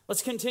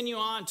Let's continue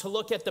on to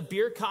look at the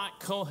Birkat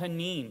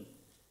Kohanim.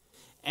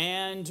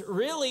 And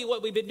really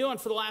what we've been doing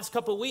for the last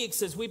couple of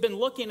weeks is we've been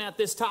looking at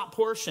this top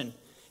portion.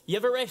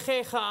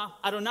 Yevarechecha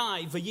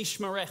Adonai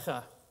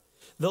v'yishmerecha.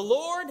 The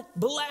Lord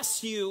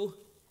bless you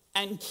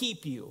and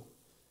keep you.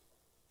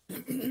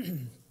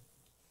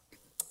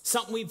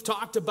 Something we've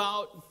talked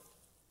about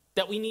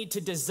that we need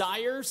to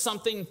desire,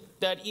 something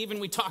that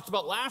even we talked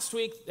about last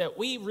week that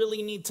we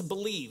really need to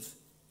believe.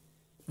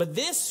 But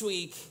this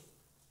week,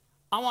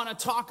 I want to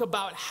talk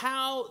about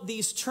how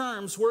these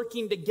terms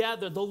working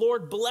together, the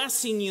Lord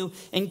blessing you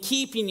and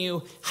keeping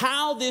you,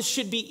 how this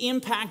should be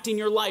impacting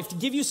your life, to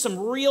give you some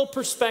real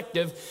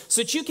perspective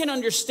so that you can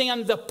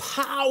understand the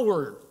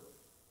power.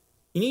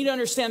 You need to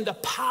understand the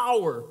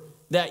power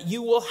that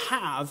you will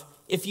have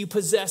if you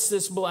possess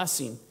this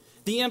blessing.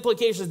 The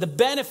implications, the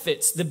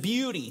benefits, the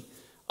beauty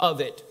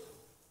of it.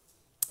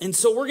 And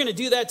so we're going to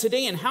do that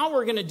today. And how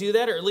we're going to do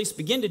that, or at least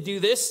begin to do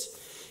this,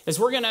 is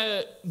we're going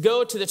to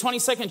go to the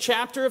 22nd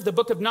chapter of the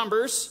book of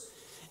Numbers,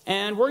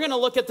 and we're going to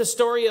look at the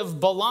story of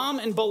Balaam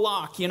and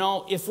Balak. You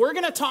know, if we're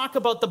going to talk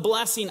about the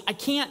blessing, I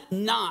can't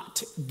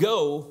not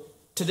go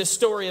to the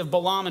story of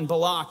Balaam and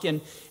Balak.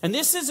 And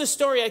this is a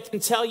story I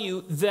can tell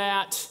you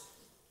that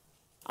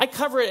I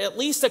cover it at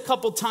least a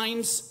couple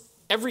times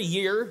every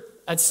year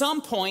at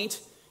some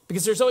point,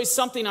 because there's always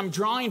something I'm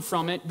drawing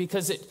from it,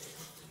 because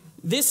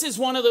this is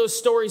one of those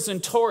stories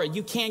in Torah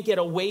you can't get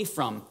away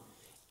from.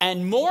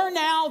 And more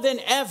now than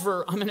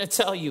ever, I'm going to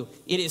tell you,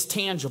 it is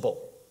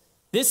tangible.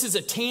 This is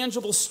a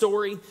tangible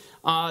story.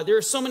 There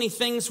are so many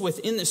things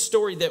within this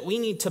story that we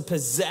need to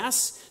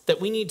possess, that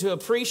we need to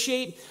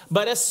appreciate,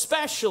 but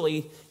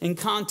especially in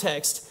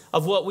context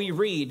of what we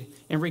read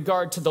in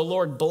regard to the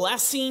Lord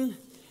blessing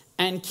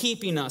and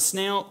keeping us.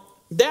 Now,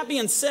 that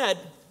being said,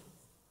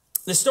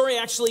 the story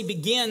actually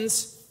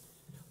begins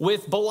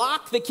with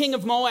Balak, the king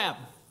of Moab.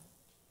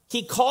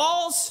 He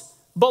calls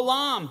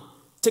Balaam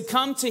to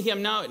come to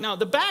him. Now,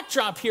 the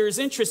backdrop here is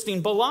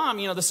interesting. Balaam,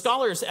 the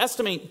scholars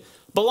estimate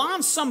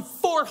Balaam's some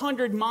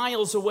 400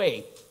 miles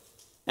away.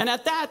 And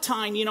at that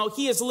time,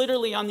 he is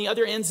literally on the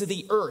other ends of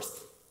the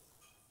earth.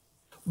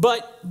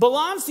 But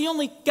Balaam's the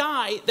only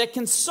guy that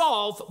can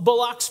solve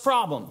Balak's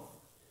problem.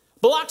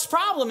 Balak's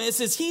problem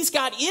is he's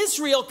got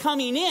Israel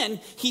coming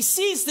in. He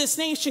sees this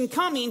nation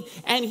coming,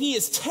 and he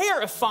is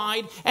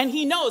terrified, and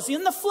he knows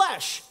in the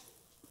flesh,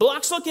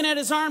 Balak's looking at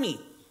his army.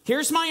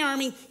 Here's my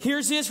army.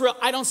 Here's Israel.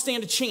 I don't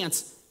stand a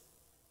chance.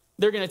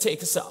 They're going to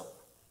take us out.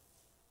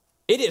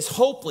 It is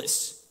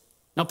hopeless.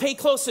 Now pay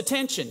close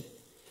attention,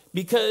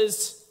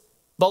 because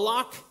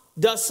Balak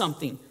does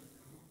something.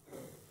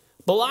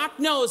 Balak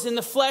knows in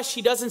the flesh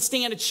he doesn't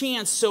stand a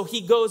chance, so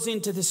he goes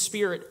into the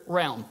spirit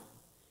realm.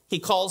 He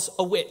calls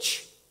a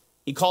witch.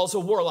 He calls a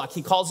warlock.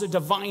 He calls a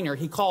diviner.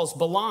 He calls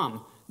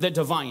Balaam the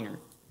diviner.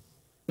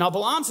 Now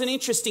Balaam's an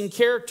interesting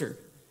character,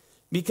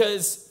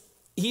 because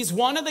he's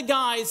one of the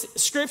guys,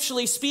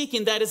 scripturally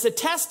speaking, that is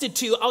attested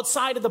to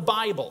outside of the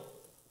Bible.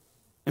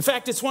 In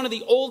fact, it's one of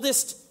the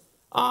oldest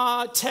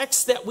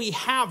texts that we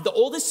have. The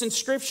oldest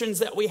inscriptions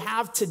that we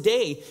have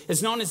today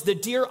is known as the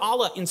Deir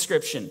Allah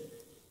inscription.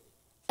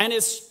 And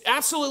it's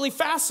absolutely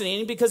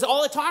fascinating, because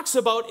all it talks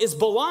about is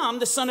Balaam,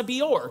 the son of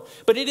Beor.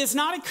 But it is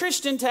not a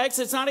Christian text.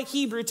 It's not a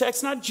Hebrew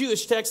text, not a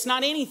Jewish text,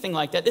 not anything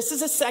like that. This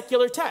is a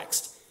secular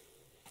text.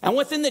 And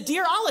within the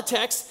Deir Allah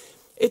text,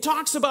 it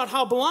talks about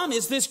how Balaam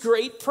is this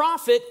great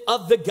prophet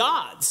of the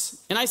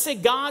gods. And I say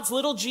gods,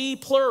 little g,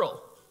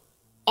 plural.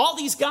 All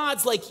these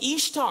gods like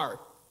Ishtar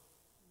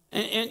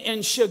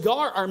and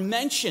Shagar are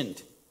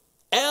mentioned.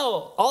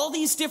 El, all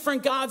these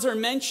different gods are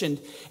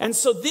mentioned. And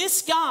so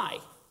this guy,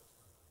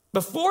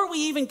 before we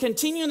even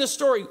continue in the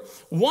story,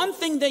 one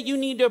thing that you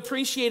need to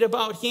appreciate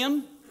about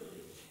him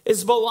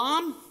is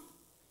Balaam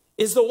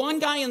is the one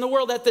guy in the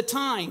world at the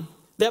time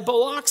that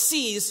Balak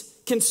sees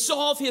can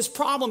solve his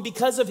problem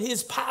because of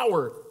his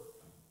power.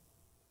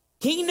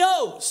 He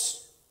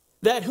knows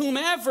that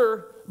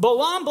whomever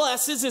Balaam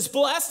blesses is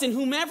blessed, and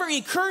whomever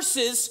he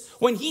curses,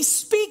 when he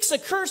speaks a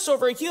curse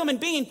over a human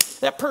being,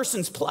 that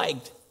person's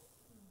plagued.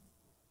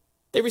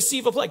 They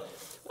receive a plague.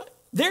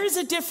 There is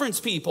a difference,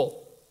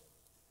 people,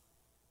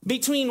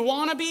 between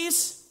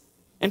wannabes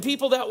and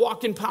people that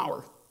walk in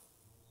power.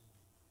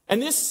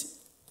 And this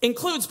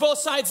includes both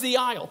sides of the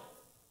aisle.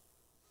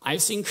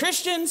 I've seen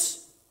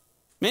Christians,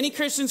 many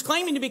Christians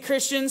claiming to be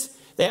Christians,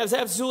 they have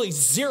absolutely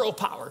zero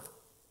power.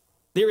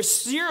 There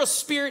is zero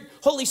spirit,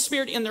 Holy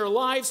Spirit in their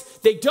lives.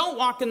 They don't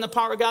walk in the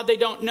power of God. They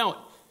don't know it.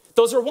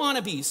 Those are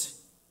wannabes.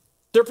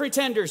 They're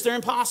pretenders. They're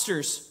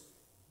imposters.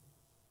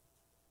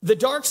 The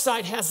dark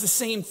side has the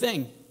same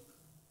thing.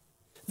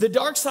 The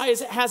dark side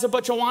has a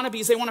bunch of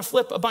wannabes. They want to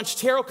flip a bunch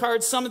of tarot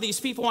cards. Some of these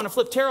people want to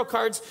flip tarot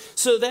cards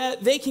so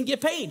that they can get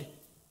paid.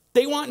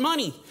 They want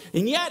money.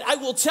 And yet, I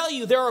will tell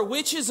you, there are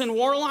witches and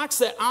warlocks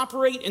that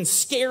operate in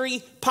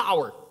scary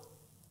power.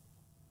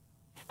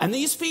 And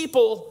these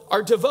people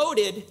are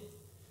devoted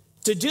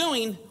to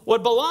doing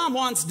what Balaam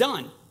wants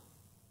done,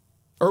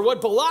 or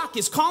what Balak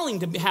is calling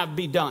to have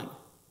be done,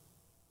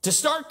 to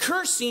start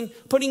cursing,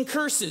 putting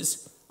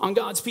curses on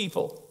God's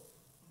people.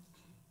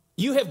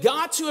 you have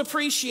got to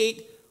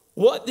appreciate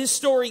what this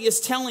story is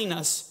telling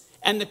us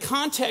and the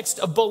context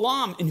of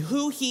Balaam and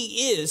who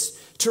he is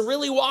to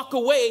really walk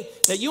away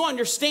that you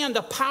understand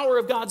the power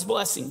of God's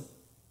blessing.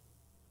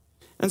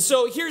 And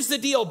so here's the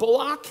deal.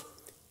 Balak,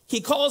 he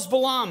calls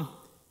Balaam,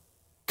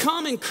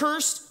 come and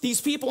curse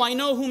these people. I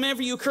know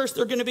whomever you curse,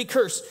 they're going to be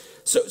cursed.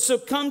 So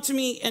come to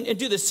me and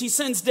do this. He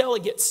sends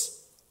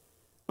delegates.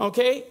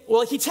 Okay?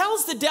 Well, he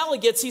tells the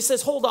delegates, he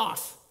says, hold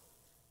off.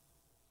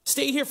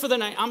 Stay here for the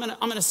night. I'm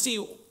gonna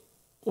see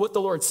what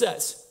the Lord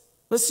says.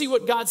 Let's see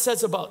what God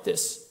says about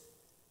this.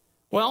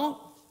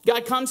 Well,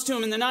 God comes to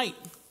him in the night.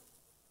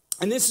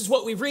 And this is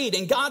what we read.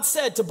 And God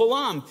said to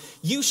Balaam,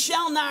 you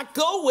shall not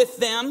go with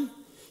them.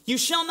 You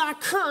shall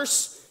not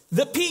curse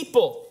the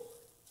people.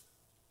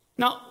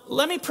 Now,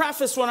 let me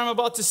preface what I'm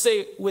about to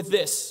say with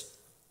this.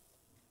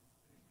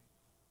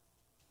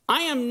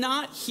 I am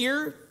not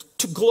here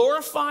to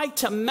glorify,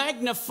 to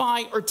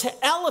magnify, or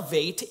to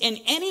elevate in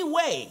any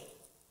way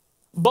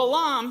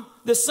Balaam,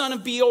 the son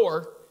of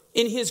Beor,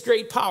 in his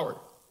great power.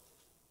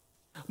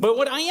 But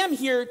what I am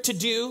here to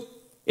do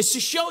is to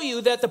show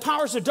you that the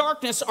powers of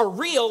darkness are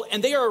real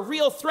and they are a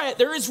real threat.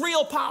 There is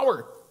real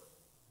power.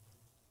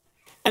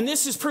 And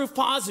this is proof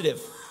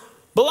positive.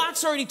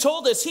 Balak's already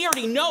told us, he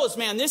already knows,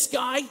 man, this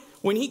guy,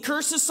 when he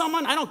curses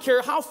someone, I don't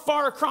care how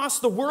far across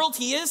the world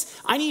he is,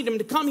 I need him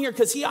to come here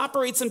because he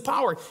operates in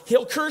power.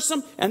 He'll curse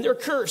them and they're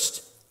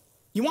cursed.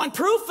 You want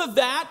proof of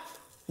that?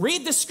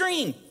 Read the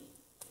screen.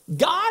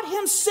 God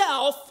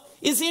himself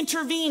is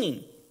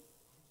intervening.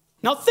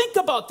 Now think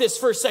about this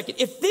for a second.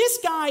 If this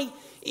guy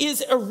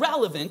is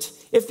irrelevant,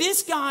 if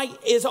this guy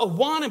is a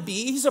wannabe,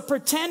 he's a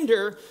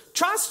pretender,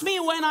 trust me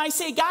when I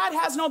say God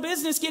has no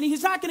business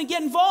he's not going to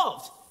get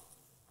involved.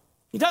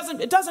 It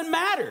doesn't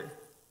matter.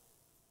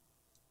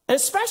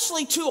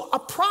 Especially to a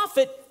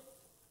prophet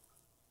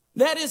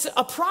that is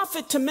a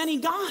prophet to many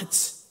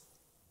gods.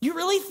 You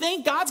really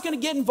think God's going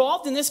to get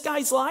involved in this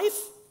guy's life?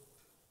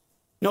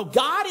 No,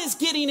 God is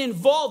getting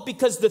involved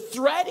because the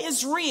threat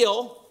is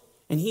real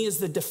and he is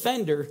the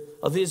defender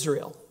of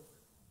Israel.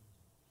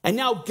 And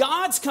now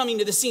God's coming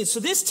to the scene. So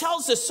this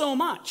tells us so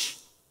much.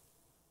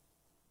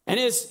 And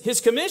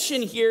his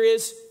commission here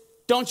is,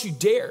 don't you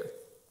dare.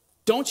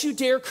 Don't you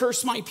dare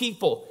curse my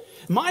people.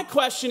 My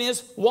question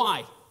is,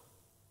 why?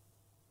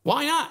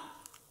 Why not?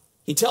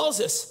 He tells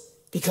us,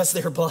 because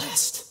they're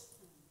blessed.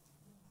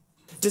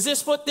 Does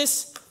this put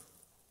this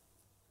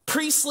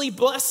priestly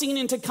blessing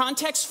into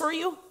context for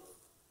you?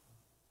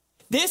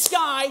 This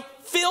guy,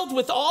 filled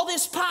with all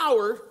this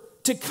power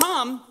to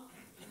come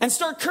and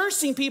start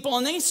cursing people,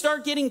 and they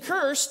start getting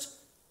cursed,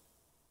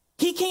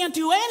 he can't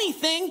do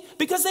anything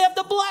because they have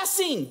the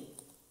blessing.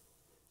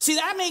 See,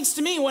 that makes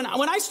to me, when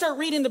I start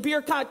reading the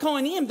Birkat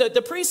Kohanim,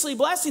 the priestly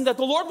blessing that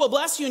the Lord will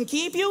bless you and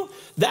keep you,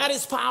 that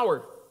is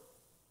power.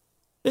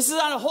 This is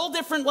on a whole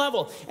different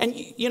level. And,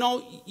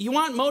 you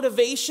want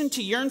motivation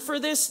to yearn for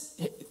this?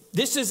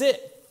 This is it.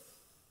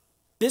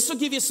 This will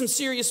give you some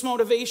serious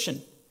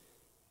motivation.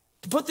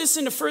 To put this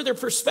into further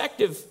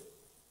perspective,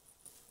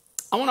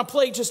 I want to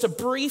play just a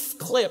brief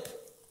clip.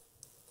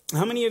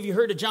 How many of you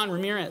heard of John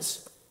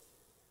Ramirez?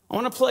 I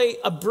want to play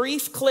a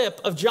brief clip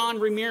of John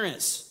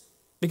Ramirez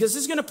because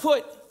this is going to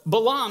put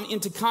Balaam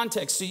into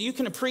context so you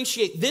can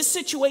appreciate this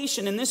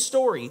situation and this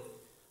story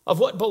of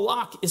what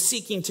Balak is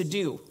seeking to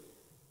do.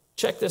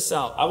 Check this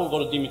out. I will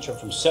go to Demeter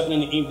from 7 in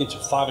the evening to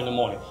 5 in the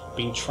morning,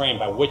 being trained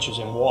by witches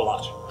and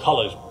warlocks,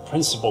 colors,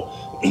 principle,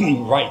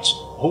 rights.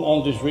 Who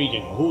owns this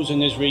region? Who's in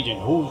this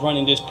region? Who's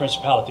running this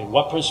principality?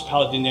 What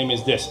principality name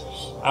is this?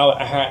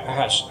 I had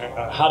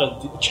how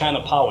to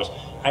channel powers.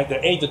 At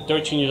the age of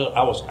 13 years old,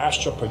 I was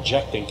astral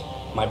projecting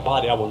my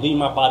body. I would leave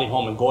my body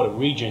home and go to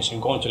regions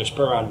and go into the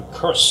spirit realm and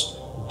curse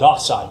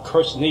dark side,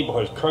 curse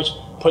neighborhoods,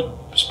 put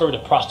spirit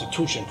of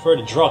prostitution, spirit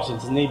of drugs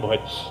into the neighborhood,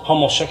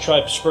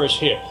 homosexual spirits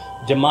here,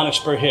 demonic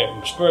spirit here,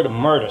 spirit of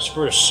murder,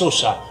 spirit of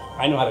suicide.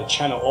 I know how to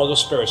channel all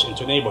those spirits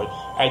into the neighborhood.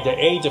 At the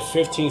age of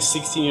 15,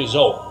 16 years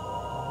old,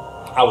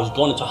 I was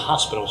going into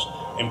hospitals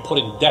and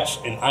putting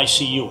death in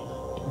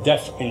ICU,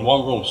 death in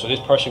one room so this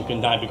person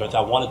couldn't die because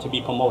I wanted to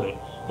be promoted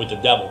with the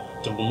devil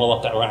to move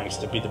up the ranks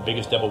to be the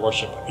biggest devil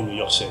worshiper in New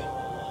York City.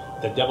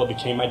 The devil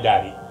became my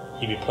daddy.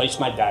 He replaced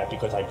my dad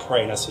because I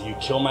prayed and I said, you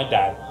killed my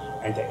dad.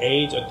 At the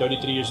age of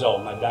 33 years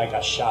old, my dad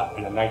got shot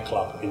in a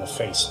nightclub in the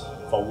face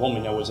for a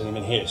woman that wasn't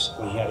even his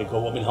when he had to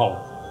go up and home.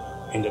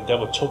 And the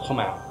devil took him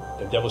out.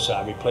 The devil said,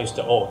 I replaced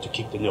the old to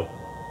keep the new.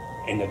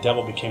 And the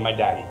devil became my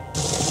daddy.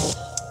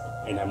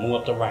 And I moved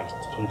up the ranks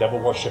from devil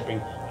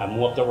worshiping. I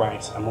moved up the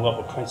ranks. I moved up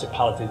with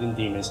principalities and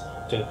demons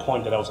to the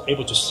point that I was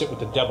able to sit with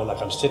the devil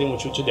like I'm sitting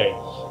with you today.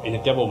 And the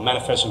devil would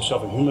manifest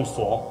himself in human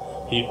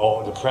form. He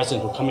or the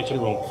president would come into the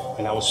room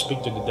and I would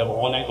speak to the devil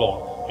all night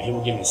long. And he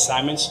would give me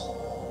assignments.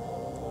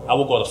 I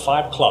would go to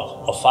 5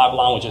 clubs or 5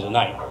 lounges a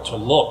night to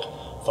look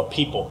for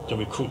people to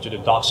recruit to the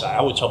dark side.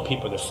 I would tell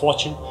people their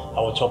fortune.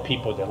 I would tell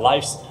people their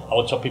lives. I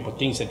would tell people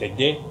things that they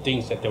did,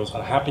 things that was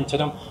going to happen to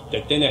them.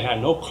 That then they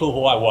had no clue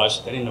who I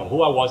was. They didn't know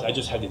who I was. I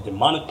just had the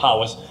demonic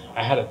powers.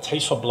 I had a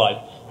taste for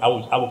blood. I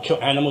would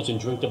kill animals and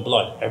drink the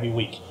blood every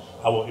week.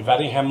 If I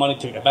didn't have money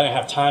if I didn't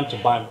have time to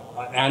buy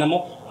an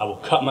animal, I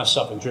would cut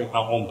myself and drink my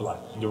own blood.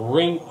 The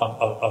ring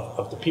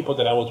of the people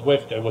that I was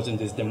with, that was in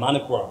this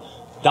demonic world,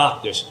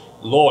 doctors,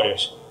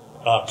 lawyers,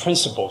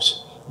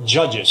 principals,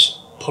 judges,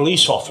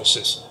 police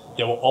officers,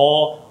 they were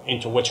all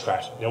into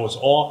witchcraft. There was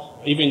all,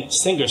 even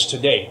singers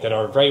today that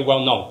are very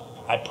well known.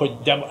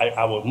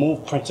 I would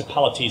move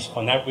principalities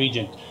from that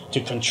region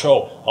to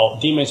control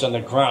demons on the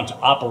ground, to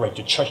operate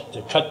the church,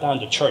 to cut down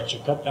the church, to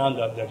cut down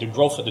the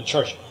growth of the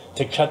church,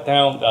 to cut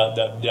down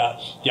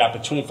the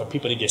opportunity for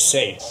people to get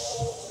saved.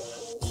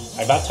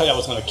 If I tell you I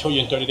was going to kill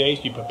you in 30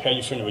 days, you prepare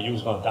your funeral, you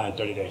was going to die in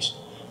 30 days.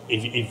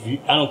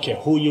 I don't care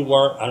who you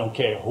were, I don't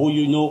care who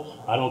you knew,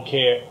 I don't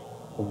care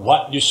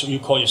what you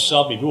call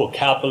yourself. If you were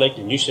Catholic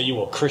and you said you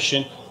were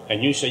Christian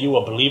and you said you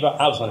were a believer,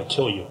 I was going to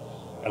kill you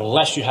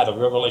unless you had a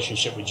real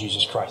relationship with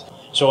Jesus Christ.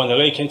 So when the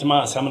lady came to me,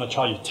 I said, I'm going to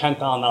charge you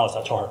 $10,000.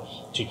 I told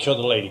her to kill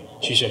the lady.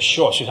 She said,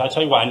 sure. She said, I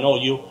tell you what, I know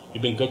you.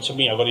 You've been good to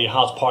me. I go to your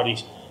house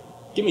parties.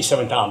 Give me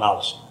 $7,000.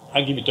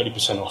 I'll give you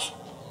 30% off.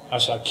 I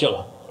said, I'll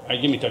kill her.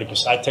 Give me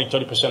 30%. I take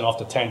 30% off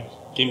the 10.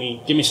 Give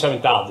me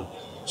 7,000.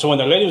 So when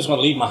the lady was going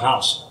to leave my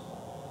house,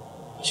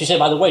 she said,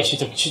 by the way,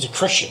 she's a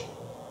Christian.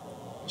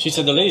 She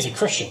said, the lady's a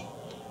Christian.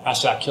 I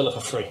said, I'll kill her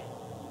for free.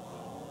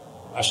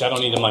 I said, I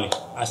don't need the money.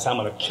 I said, I'm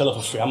going to kill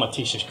her for free. I'm going to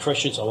teach these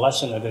Christians a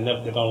lesson that they're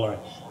going to learn.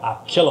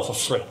 I'll kill her for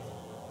free.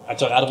 I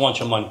told her, I don't want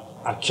your money.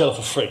 I'll kill her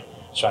for free.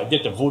 So I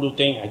did the voodoo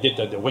thing. I did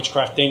the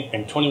witchcraft thing.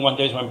 And 21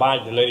 days went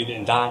by. The lady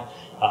didn't die.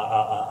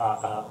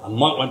 A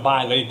month went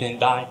by. The lady didn't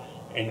die.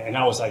 And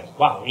I was like,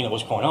 wow,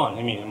 what's going on?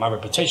 I mean, my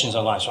reputation's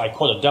on line. So I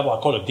called the devil.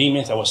 I called the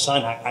demons that was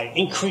signed. I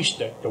increased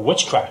the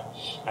witchcraft.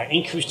 I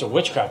increased the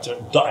witchcraft.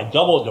 I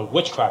doubled the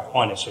witchcraft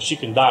on it so she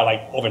can die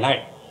like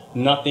overnight.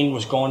 Nothing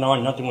was going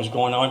on. Nothing was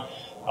going on.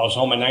 I was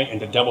home at night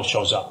and the devil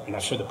shows up. And I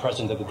feel the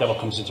presence of the devil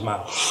comes into my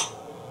house.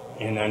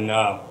 And then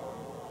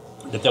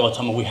the devil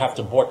told me, we have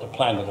to abort the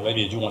plan of the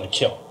lady that you want to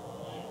kill.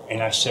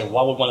 And I said,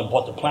 why would we want to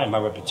abort the plan? My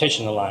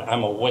reputation on the line.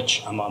 I'm a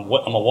witch. I'm a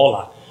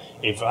warlock.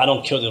 If I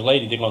don't kill the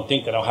lady, they're going to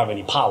think that I don't have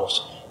any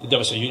powers. The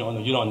devil said, you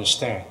don't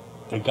understand.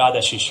 The God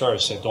that she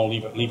serves said, don't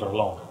leave her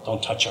alone.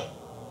 Don't touch her.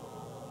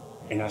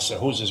 And I said,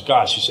 who's this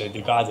God? She said,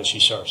 the God that she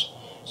serves.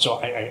 So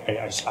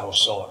I was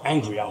so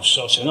angry. I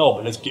said, no,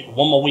 but let's get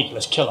one more week.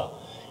 Let's kill her.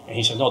 And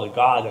he said, no, the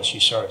God that she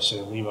serves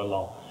said, leave her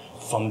alone.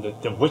 From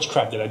the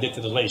witchcraft that I did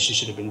to the lady, she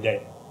should have been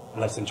dead in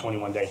less than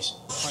 21 days.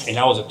 And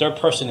I was the third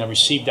person that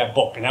received that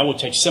book. And I would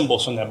take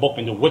symbols from that book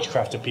and do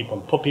witchcraft to people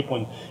and put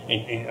people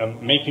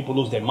in make people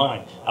lose their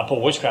mind. I put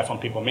witchcraft on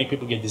people, make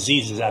people get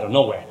diseases out of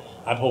nowhere.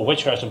 I put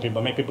witchcraft on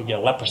people, make people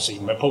get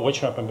leprosy. I put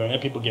witchcraft on people,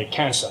 make people get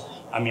cancer.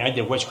 I mean, I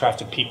did witchcraft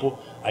to people.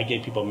 I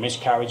gave people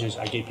miscarriages.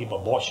 I gave people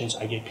abortions.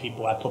 I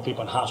put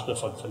people in hospital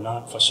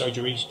for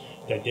surgeries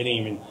that didn't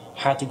even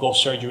have to go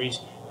surgeries.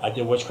 I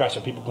did witchcraft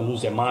so people can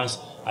lose their minds.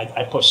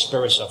 I put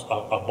spirits of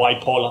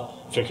bipolar,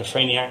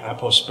 schizophrenia. I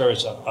put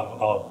spirits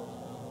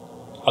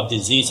of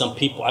disease on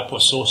people. I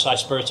put suicide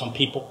spirits on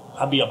people.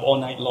 I'd be up all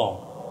night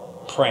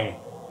long praying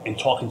and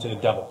talking to the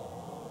devil.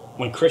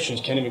 When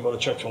Christians can't even go to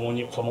church for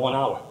 1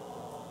 hour.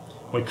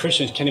 When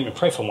Christians can't even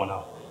pray for 1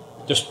 hour.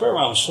 The spirit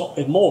realm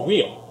is more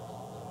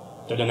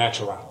real than the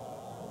natural realm.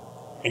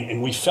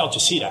 And we fail to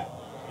see that.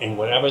 And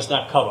whatever is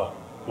not covered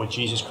with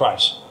Jesus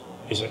Christ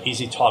is an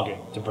easy target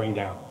to bring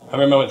down. I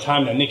remember the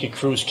time that Nicky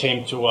Cruz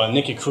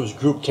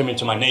group came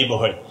into my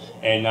neighborhood,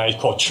 and it's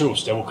called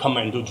Truce. They would come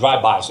and do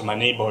drive-bys in my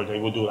neighborhood. They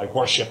would do like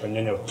worship, and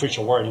then they would preach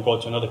a word and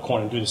go to another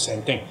corner and do the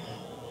same thing.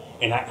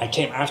 And I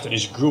came after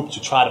this group to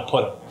try to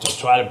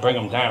bring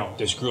them down,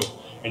 this group.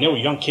 And they were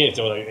young kids.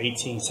 They were like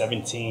 18,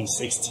 17,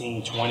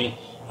 16, 20.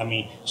 I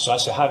mean, so I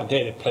said, how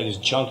dare they play this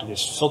junk,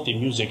 this filthy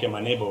music in my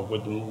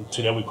neighborhood,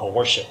 today we call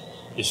worship.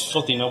 This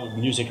filthy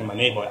music in my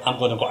neighborhood. I'm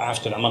going to go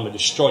after them. I'm going to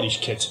destroy these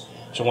kids.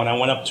 So when I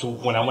went up to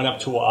where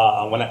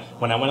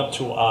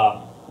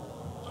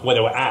they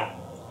were at,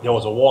 there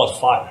was a wall of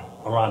fire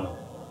around them.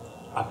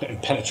 I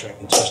couldn't penetrate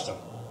and touch them.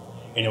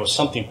 And there was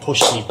something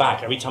pushing me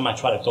back. Every time I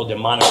tried to throw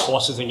demonic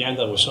forces again,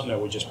 there was something that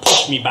would just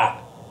push me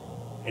back.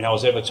 And I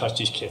was able to touch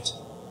these kids.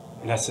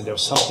 And I said, there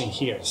was something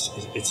here.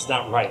 It's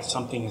not right.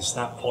 Something is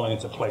not falling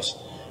into place.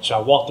 So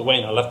I walked away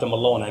and I left them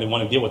alone. I didn't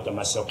want to deal with them.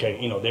 I said, okay,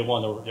 they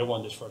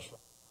won this first round.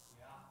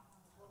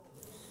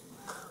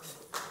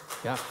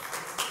 Yeah.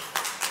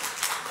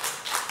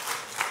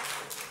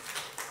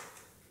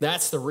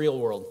 That's the real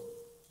world.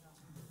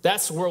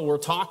 That's the world we're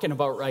talking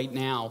about right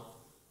now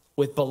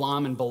with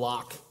Balaam and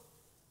Balak.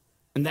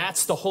 And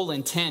that's the whole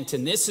intent.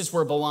 And this is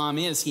where Balaam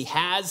is. He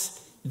has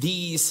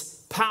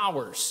these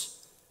powers.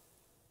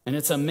 And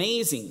it's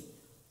amazing.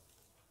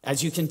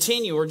 As you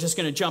continue, we're just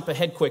going to jump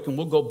ahead quick and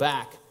we'll go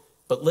back.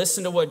 But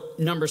listen to what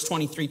Numbers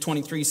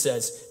 23:23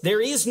 says.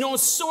 There is no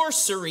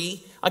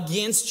sorcery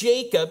against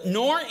Jacob,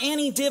 nor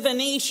any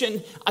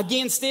divination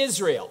against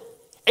Israel.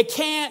 It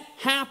can't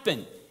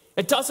happen.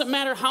 It doesn't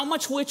matter how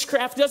much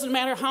witchcraft, doesn't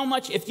matter how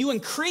much, if you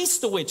increase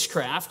the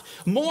witchcraft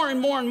more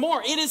and more and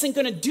more, it isn't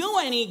going to do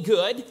any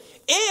good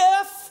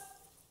if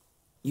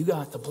you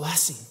got the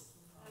blessing.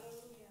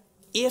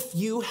 if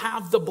you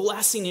have the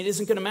blessing, it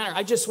isn't going to matter.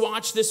 I just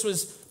watched, this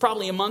was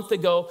probably a month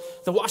ago,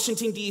 the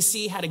Washington,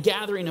 D.C. had a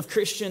gathering of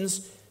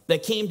Christians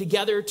that came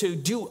together to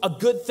do a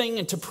good thing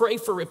and to pray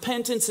for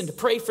repentance and to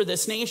pray for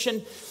this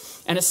nation.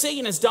 And a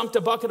Satanist dumped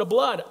a bucket of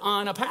blood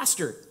on a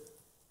pastor.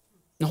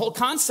 The whole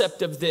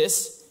concept of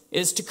this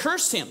is to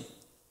curse him.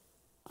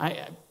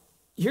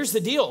 Here's the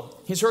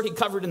deal. He's already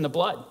covered in the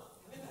blood.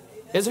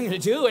 It isn't going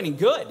to do any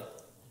good.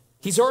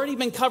 He's already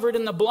been covered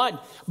in the blood.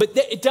 But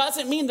it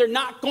doesn't mean they're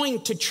not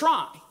going to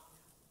try.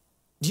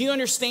 Do you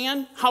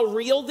understand how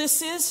real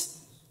this is?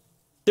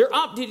 They're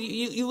up.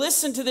 You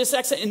listen to this,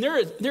 and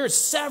there are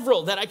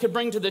several that I could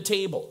bring to the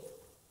table.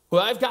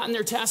 Well, I've gotten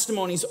their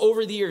testimonies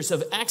over the years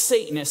of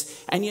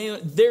ex-Satanists, and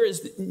there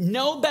is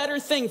no better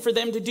thing for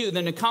them to do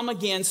than to come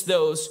against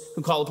those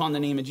who call upon the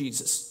name of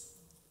Jesus.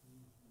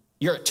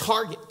 You're a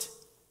target.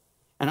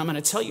 And I'm going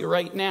to tell you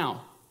right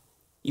now,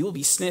 you will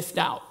be sniffed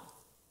out.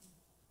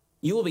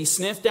 You will be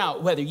sniffed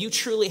out whether you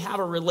truly have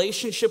a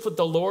relationship with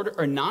the Lord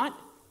or not.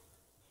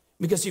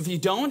 Because if you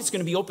don't, it's going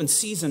to be open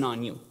season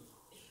on you.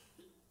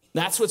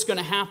 That's what's going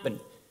to happen.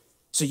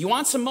 So you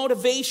want some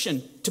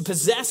motivation to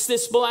possess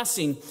this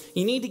blessing,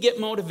 you need to get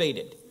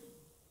motivated.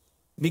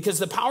 Because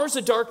the powers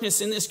of darkness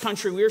in this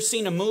country, we're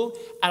seeing a move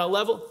at a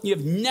level you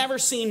have never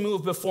seen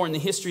move before in the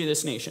history of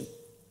this nation.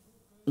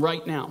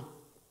 Right now.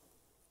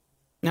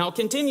 Now it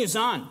continues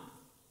on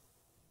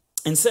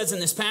and says in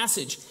this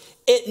passage,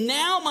 it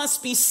now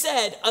must be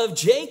said of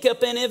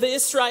Jacob and of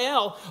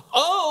Israel,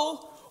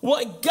 oh,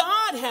 what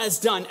God has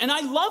done. And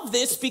I love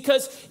this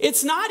because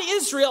it's not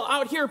Israel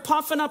out here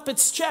puffing up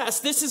its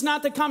chest. This is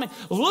not the comment.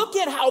 Look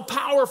at how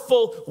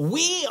powerful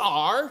we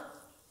are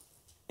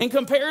in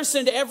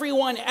comparison to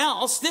everyone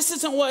else. This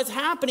isn't what's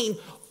happening.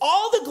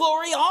 All the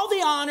glory, all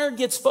the honor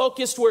gets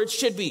focused where it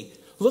should be.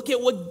 Look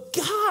at what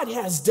God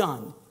has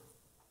done.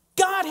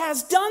 God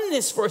has done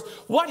this for us.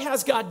 What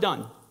has God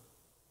done?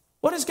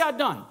 What has God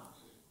done?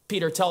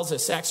 Peter tells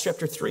us, Acts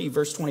chapter 3,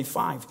 verse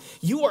 25.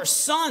 You are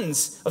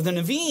sons of the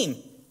Nevi'im,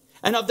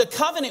 and of the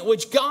covenant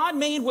which God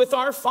made with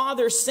our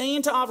fathers,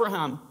 saying to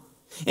Abraham,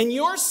 in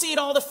your seed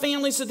all the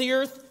families of the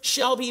earth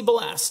shall be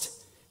blessed.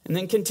 And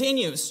then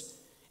continues,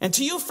 and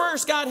to you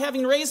first, God,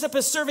 having raised up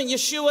his servant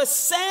Yeshua,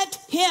 sent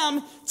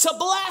him to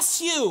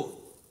bless you.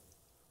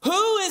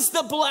 Who is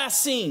the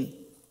blessing?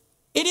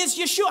 It is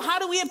Yeshua. How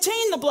do we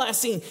obtain the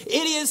blessing?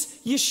 It is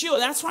Yeshua.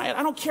 That's why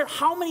I don't care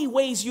how many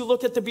ways you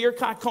look at the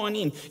Birkat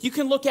Kohanim. You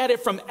can look at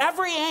it from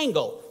every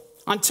angle.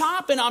 On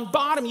top and on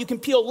bottom, you can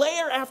peel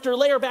layer after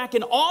layer back,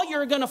 and all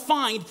you're going to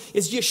find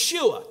is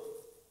Yeshua.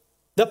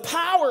 The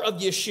power of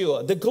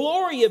Yeshua, the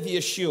glory of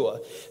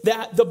Yeshua,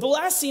 that the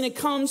blessing, it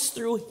comes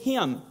through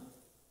him.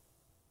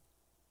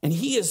 And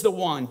he is the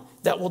one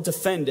that will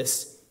defend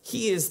us.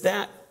 He is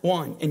that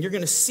one. And you're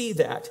going to see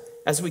that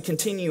as we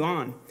continue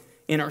on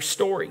in our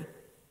story.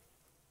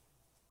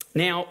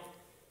 Now,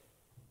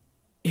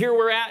 here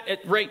we're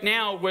at right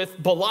now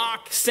with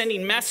Balak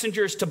sending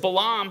messengers to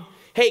Balaam.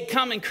 Hey,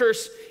 come and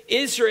curse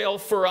Israel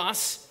for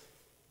us.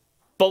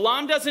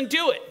 Balaam doesn't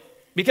do it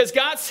because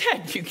God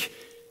said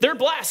they're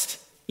blessed.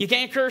 You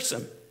can't curse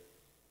them.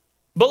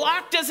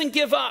 Balak doesn't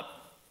give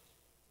up,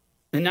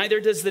 and neither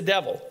does the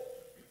devil.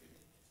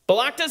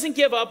 Balak doesn't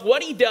give up.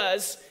 What he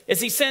does is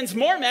he sends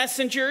more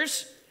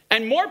messengers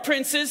and more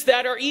princes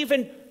that are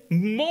even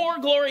more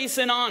glorious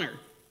in honor.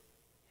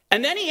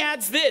 And then he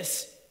adds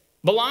this,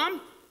 Balaam,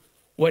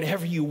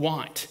 whatever you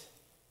want,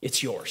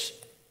 it's yours.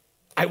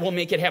 I will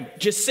make it happen.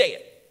 Just say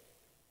it.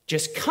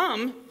 Just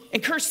come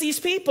and curse these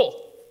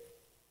people.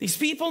 These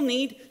people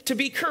need to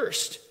be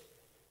cursed.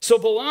 So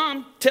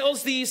Balaam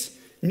tells these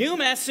new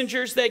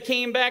messengers that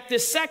came back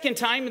this second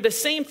time, the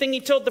same thing he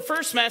told the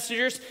first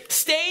messengers,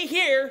 stay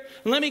here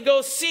and let me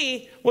go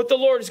see what the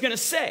Lord is going to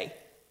say.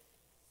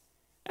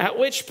 At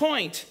which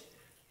point,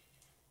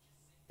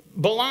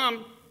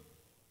 Balaam,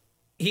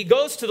 he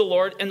goes to the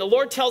Lord, and the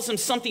Lord tells him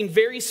something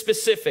very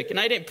specific. And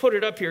I didn't put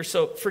it up here,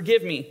 so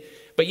forgive me.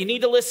 But you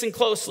need to listen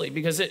closely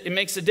because it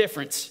makes a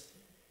difference.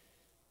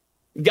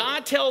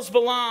 God tells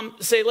Balaam,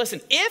 say, listen,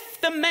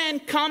 if the men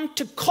come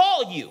to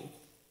call you,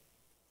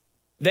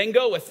 then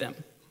go with them.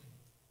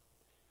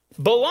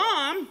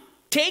 Balaam,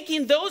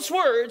 taking those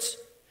words,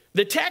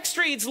 the text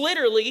reads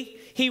literally,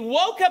 he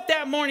woke up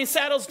that morning,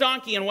 saddled his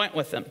donkey, and went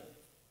with them.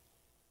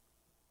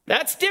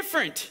 That's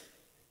different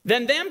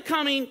than them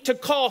coming to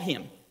call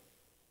him.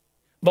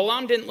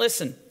 Balaam didn't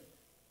listen.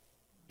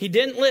 He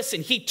didn't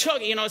listen. He took,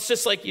 it's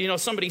just like,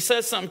 somebody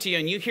says something to you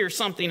and you hear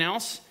something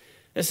else.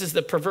 This is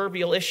the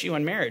proverbial issue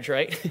in marriage,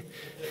 right?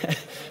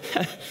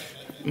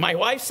 My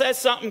wife says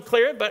something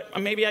clear, but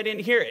maybe I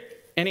didn't hear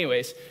it.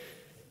 Anyways,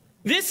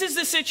 this is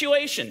the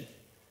situation.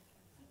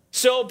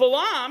 So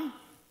Balaam,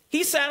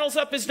 he saddles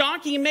up his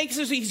donkey and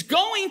he's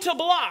going to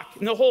Balak.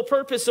 And the whole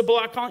purpose of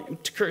Balak calling him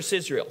to curse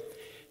Israel.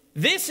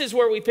 This is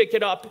where we pick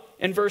it up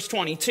in verse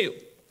 22.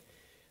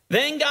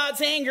 Then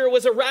God's anger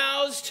was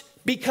aroused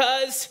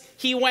because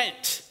he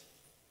went.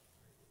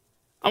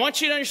 I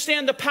want you to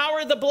understand the power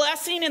of the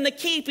blessing and the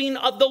keeping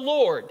of the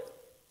Lord.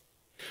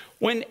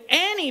 When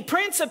any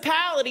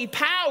principality,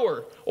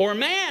 power, or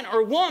man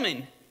or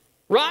woman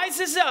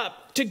rises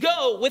up to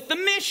go with the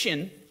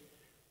mission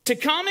to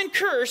come and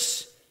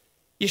curse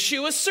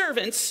Yeshua's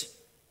servants,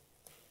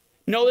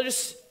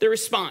 notice the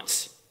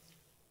response.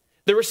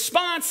 The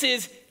response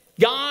is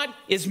God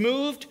is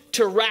moved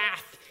to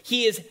wrath.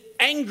 He is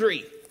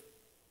angry.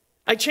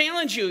 I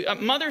challenge you,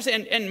 mothers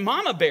and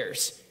mama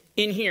bears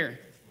in here.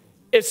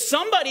 If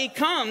somebody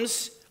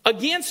comes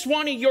against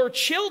one of your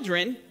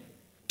children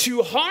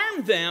to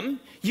harm them,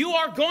 you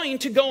are going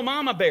to go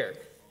mama bear.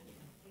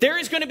 There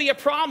is going to be a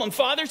problem.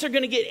 Fathers are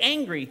going to get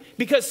angry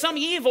because some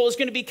evil is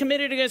going to be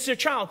committed against their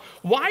child.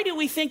 Why do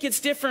we think it's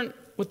different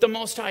with the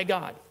Most High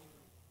God?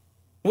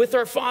 With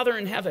our Father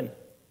in heaven?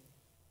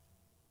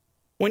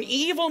 When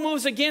evil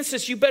moves against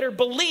us, you better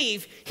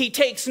believe he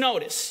takes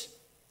notice.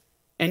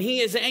 And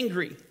he is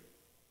angry.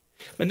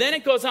 But then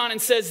it goes on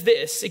and says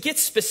this. It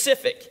gets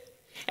specific.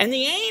 And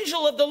the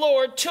angel of the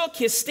Lord took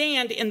his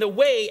stand in the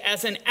way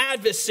as an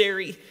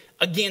adversary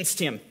against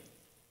him.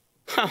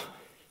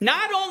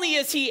 Not only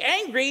is he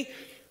angry,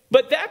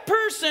 but that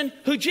person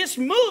who just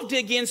moved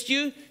against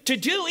you to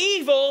do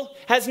evil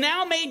has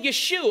now made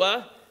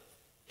Yeshua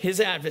his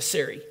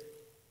adversary.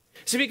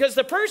 See, because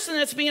the person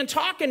that's being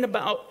talked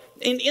about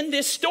in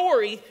this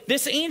story,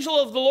 this angel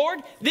of the Lord,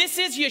 this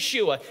is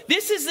Yeshua.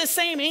 This is the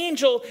same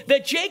angel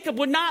that Jacob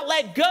would not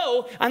let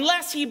go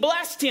unless he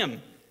blessed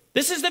him.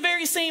 This is the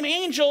very same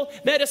angel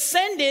that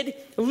ascended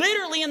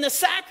literally in the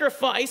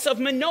sacrifice of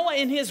Manoah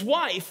and his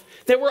wife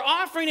that were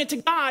offering it to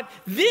God.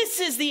 This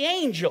is the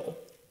angel.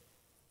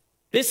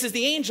 This is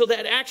the angel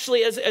that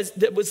actually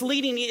that was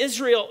leading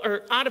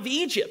Israel out of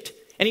Egypt.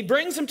 And he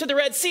brings them to the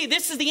Red Sea.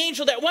 This is the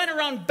angel that went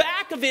around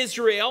back of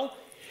Israel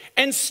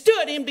and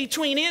stood in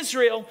between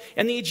Israel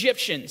and the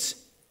Egyptians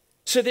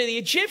so that the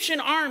Egyptian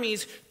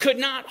armies could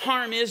not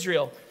harm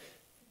Israel.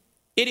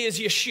 It is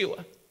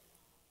Yeshua.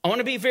 I want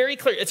to be very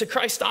clear. It's a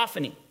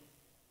Christophany.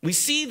 We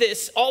see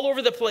this all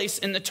over the place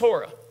in the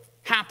Torah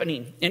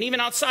happening, and even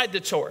outside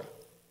the Torah,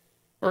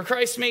 where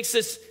Christ makes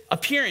this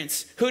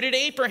appearance. Who did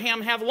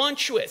Abraham have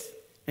lunch with?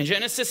 In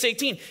Genesis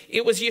 18,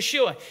 it was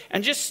Yeshua.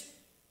 And just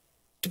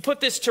to put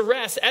this to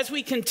rest, as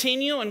we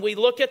continue and we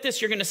look at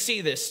this, you're going to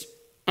see this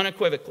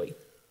unequivocally.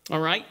 All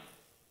right?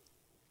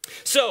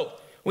 So,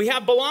 we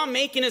have Balaam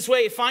making his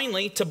way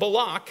finally to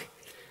Balak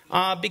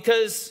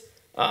because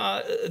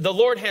the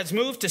Lord has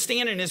moved to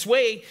stand in his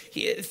way.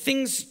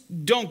 Things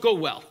don't go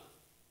well.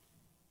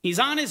 He's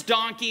on his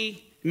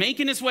donkey,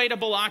 making his way to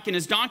Balak, and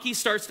his donkey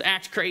starts to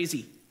act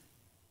crazy,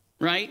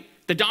 right?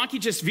 The donkey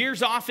just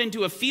veers off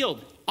into a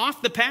field,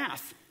 off the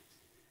path.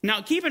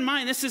 Now, keep in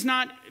mind, this is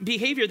not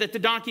behavior that the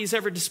donkey has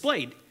ever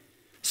displayed.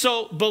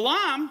 So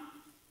Balaam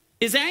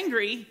is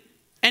angry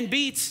and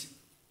beats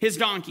his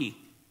donkey,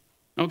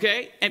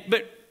 okay?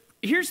 But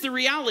here's the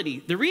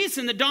reality. The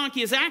reason the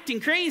donkey is acting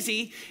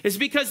crazy is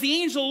because the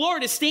angel of the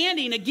Lord is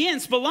standing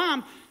against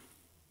Balaam.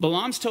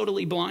 Balaam's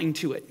totally blind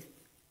to it.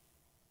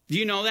 Do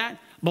you know that?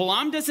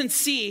 Balaam doesn't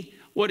see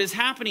what is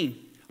happening,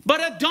 but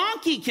a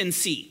donkey can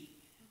see.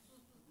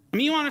 I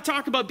mean, you want to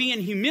talk about being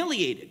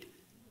humiliated.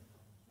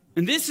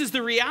 And this is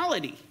the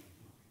reality.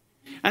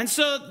 And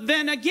so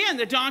then again,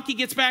 the donkey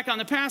gets back on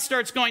the path,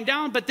 starts going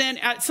down, but then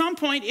at some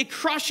point it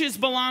crushes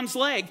Balaam's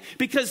leg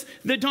because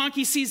the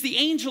donkey sees the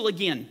angel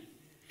again.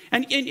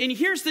 And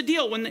here's the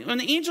deal. When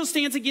the angel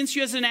stands against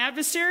you as an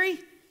adversary,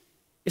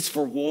 it's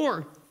for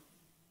war.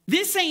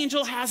 This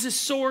angel has his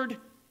sword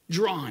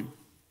drawn.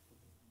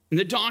 And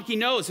the donkey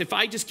knows, if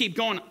I just keep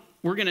going,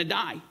 we're going to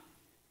die.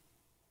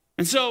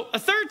 And so a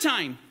third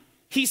time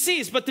he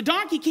sees, but the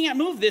donkey can't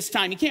move this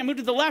time. He can't move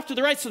to the left or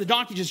the right, so the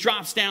donkey just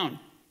drops down.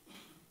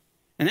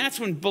 And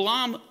that's when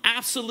Balaam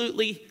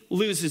absolutely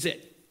loses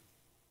it.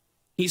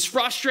 He's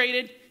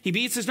frustrated. He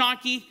beats his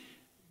donkey.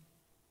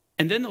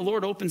 And then the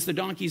Lord opens the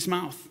donkey's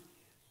mouth.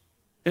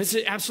 It's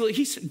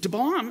absolutely,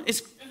 Balaam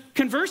is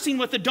conversing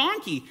with the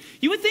donkey.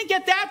 You would think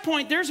at that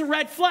point there's a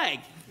red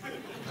flag,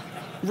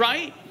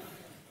 right?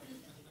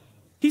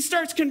 He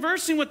starts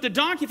conversing with the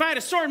donkey. If I had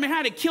a sword in my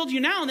hand, I'd killed you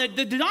now. And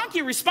the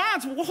donkey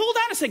responds, well, hold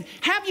on a second.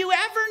 Have you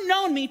ever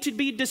known me to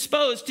be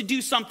disposed to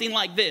do something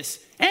like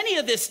this? Any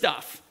of this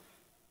stuff?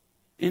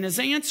 And his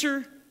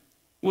answer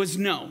was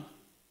no.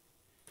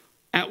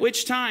 At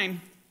which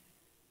time,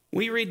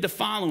 we read the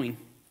following.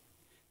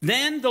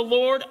 Then the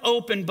Lord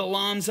opened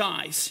Balaam's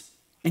eyes,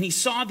 and he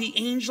saw the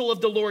angel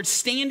of the Lord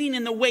standing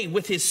in the way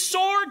with his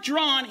sword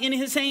drawn in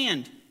his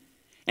hand.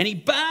 And he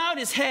bowed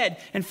his head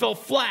and fell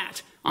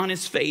flat on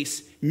his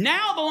face.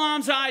 Now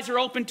Balaam's eyes are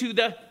open to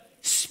the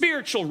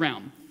spiritual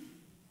realm.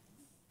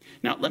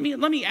 Now, let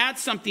me add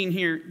something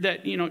here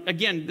that,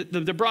 again,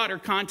 the broader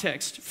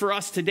context for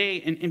us today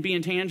and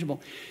being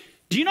tangible.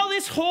 Do you know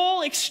this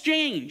whole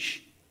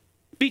exchange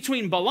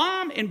between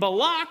Balaam and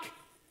Balak,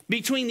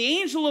 between the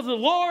angel of the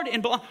Lord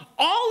and Balaam,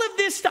 all of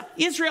this stuff,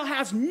 Israel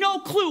has no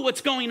clue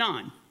what's going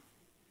on.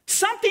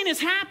 Something is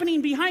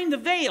happening behind the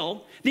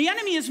veil. The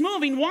enemy is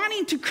moving,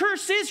 wanting to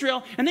curse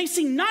Israel, and they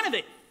see none of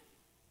it.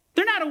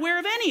 They're not aware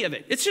of any of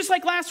it. It's just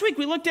like last week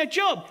we looked at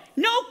Job.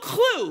 No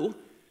clue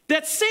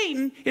that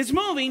Satan is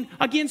moving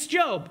against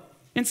Job,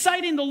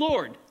 inciting the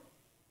Lord.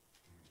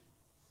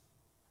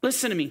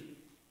 Listen to me.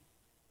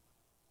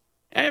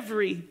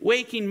 Every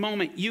waking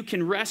moment, you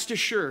can rest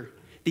assured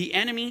the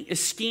enemy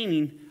is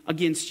scheming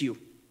against you.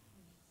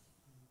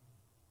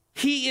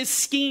 He is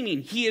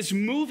scheming. He is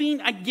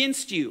moving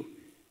against you.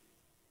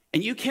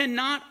 And you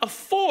cannot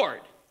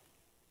afford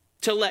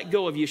to let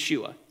go of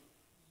Yeshua.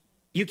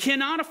 You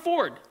cannot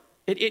afford.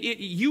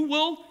 You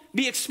will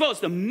be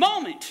exposed the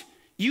moment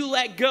you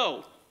let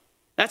go.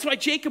 That's why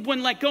Jacob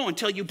wouldn't let go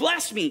until you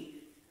bless me.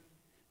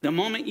 The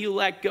moment you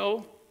let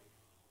go,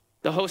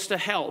 the host of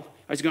hell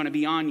is going to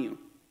be on you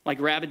like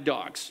rabid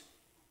dogs.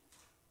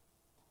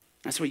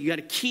 That's why you got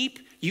to keep,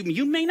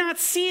 you may not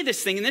see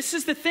this thing. And this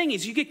is the thing,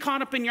 is you get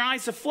caught up in your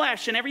eyes of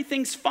flesh and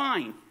everything's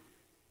fine.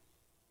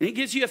 And it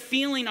gives you a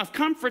feeling of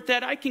comfort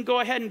that I can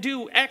go ahead and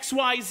do X,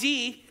 Y,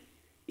 Z.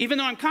 Even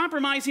though I'm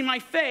compromising my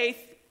faith,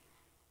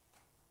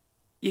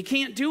 you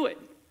can't do it.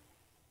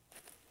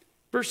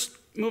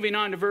 Moving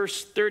on to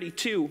verse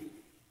 32.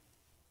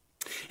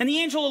 And the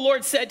angel of the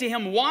Lord said to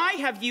him, why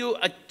have you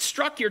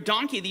struck your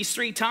donkey these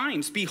 3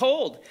 times?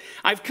 Behold,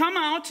 I've come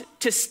out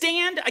to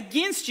stand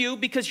against you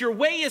because your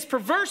way is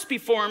perverse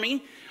before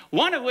me.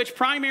 One of which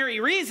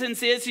primary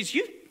reasons is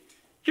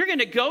you're going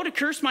to go to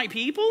curse my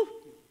people?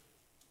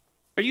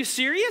 Are you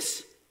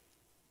serious?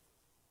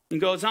 And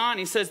goes on,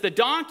 he says, the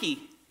donkey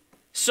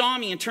saw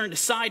me and turned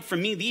aside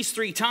from me these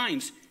 3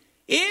 times.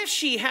 If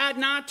she had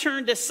not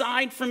turned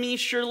aside from me,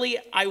 surely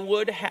I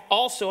would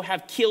also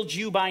have killed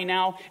you by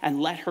now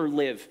and let her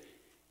live.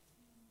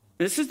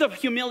 This is the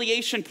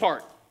humiliation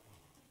part.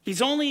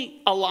 He's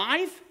only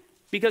alive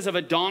because of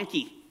a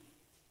donkey.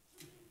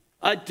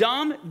 A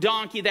dumb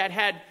donkey that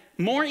had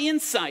more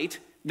insight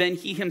than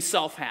he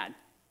himself had.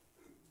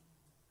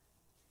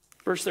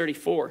 Verse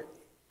 34.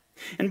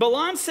 And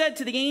Balaam said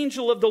to the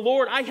angel of the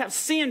Lord, I have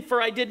sinned,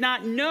 for I did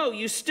not know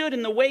you stood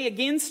in the way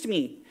against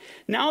me.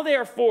 Now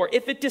therefore,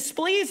 if it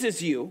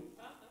displeases you,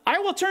 I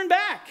will turn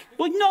back.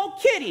 Well, no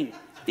kidding.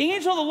 The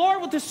angel of the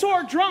Lord with the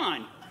sword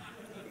drawn.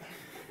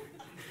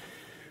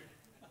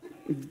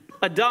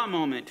 A duh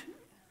moment.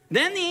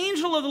 Then the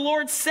angel of the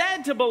Lord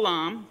said to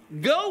Balaam,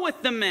 go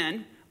with the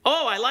men.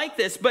 Oh, I like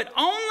this. But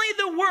only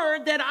the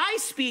word that I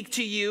speak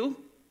to you,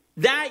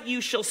 that you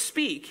shall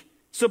speak.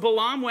 So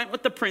Balaam went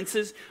with the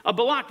princes of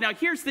Balak. Now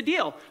here's the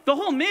deal. The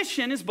whole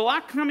mission is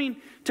Balak coming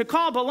to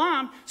call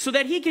Balaam so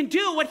that he can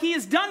do what he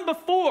has done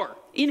before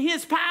in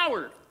his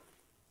power.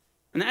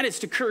 And that is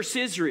to curse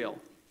Israel.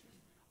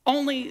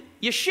 Only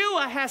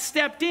Yeshua has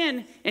stepped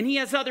in and he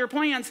has other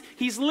plans.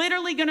 He's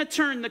literally going to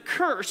turn the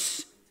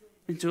curse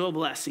into a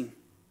blessing.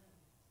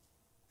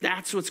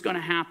 That's what's going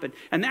to happen.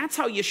 And that's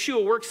how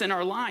Yeshua works in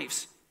our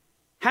lives.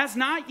 Has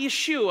not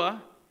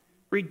Yeshua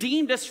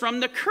redeemed us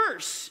from the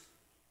curse?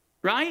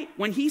 Right?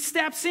 When he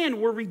steps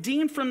in, we're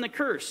redeemed from the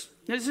curse.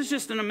 This is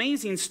just an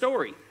amazing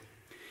story.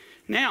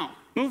 Now,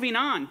 moving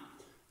on.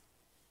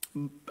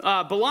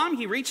 Balaam,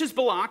 he reaches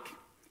Balak,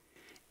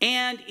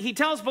 and he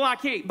tells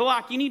Balak, hey,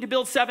 Balak, you need to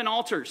build 7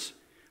 altars.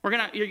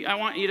 I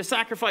want you to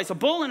sacrifice a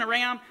bull and a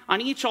ram on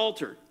each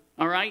altar.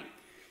 All right?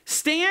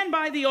 Stand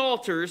by the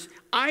altars.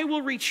 I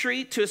will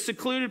retreat to a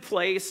secluded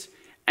place,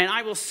 and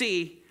I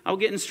will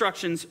get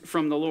instructions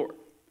from the Lord.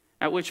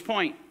 At which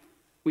point,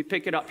 we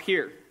pick it up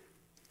here.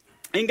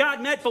 And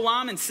God met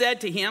Balaam and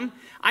said to him,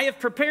 I have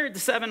prepared the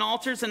 7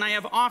 altars, and I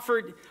have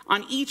offered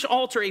on each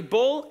altar a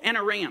bull and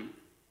a ram.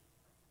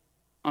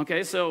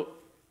 Okay, so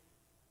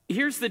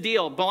here's the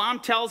deal. Balaam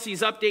tells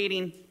he's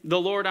updating the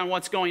Lord on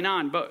what's going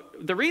on.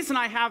 But the reason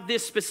I have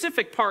this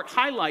specific part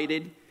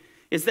highlighted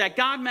is that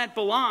God met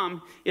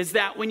Balaam is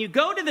that when you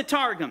go to the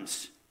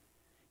Targums,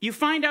 you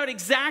find out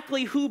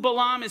exactly who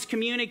Balaam is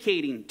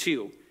communicating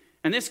to.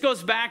 And this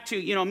goes back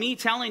to, me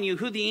telling you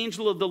who the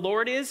angel of the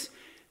Lord is.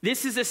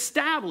 This is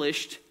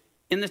established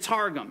in the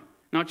Targum.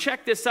 Now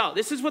check this out.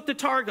 This is what the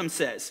Targum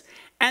says.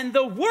 And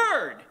the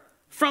word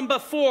from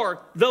before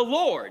the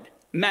Lord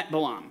met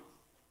Balaam.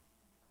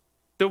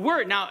 The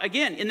word. Now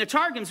again, in the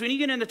Targums, when you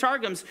get in the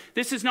Targums,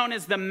 this is known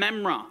as the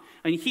Memra.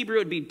 In Hebrew, it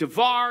would be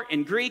Devar.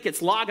 In Greek,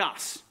 it's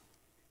Logos.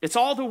 It's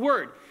all the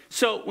word.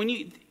 So when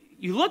you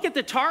look at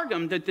the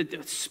Targum,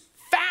 the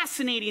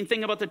fascinating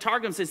thing about the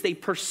Targums is they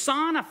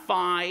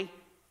personify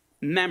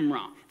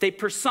Memra. They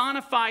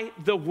personify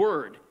the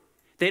word.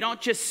 They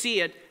don't just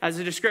see it as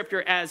a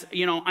descriptor as,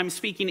 I'm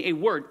speaking a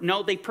word.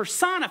 No, they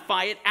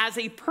personify it as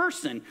a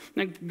person.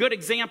 A good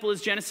example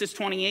is Genesis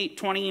 28,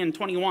 20 and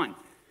 21.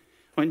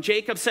 When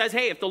Jacob says,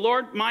 hey, if the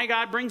Lord my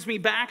God brings me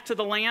back to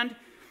the land,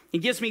 he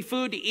gives me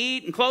food to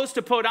eat and clothes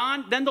to put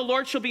on, then the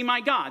Lord shall be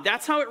my God.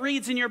 That's how it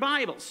reads in your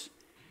Bibles.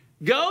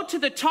 Go to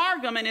the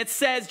Targum and it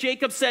says,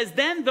 Jacob says,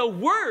 then the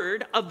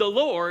word of the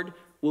Lord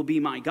will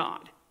be my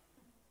God.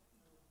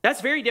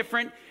 That's very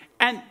different.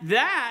 And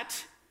that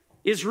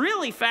is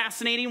really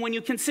fascinating when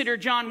you consider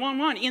John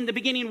 1:1. In the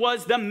beginning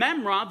was the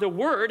Memra, the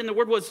Word, and the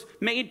Word was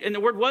made, and the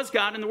Word was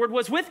God, and the Word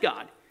was with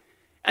God.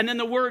 And then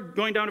the Word,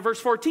 going down to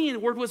verse 14, the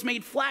Word was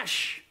made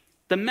flesh.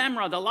 The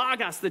Memra, the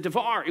Logos, the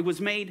Devar, it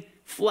was made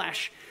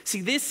flesh.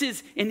 See, this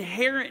is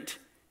inherent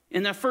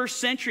in the first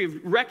century of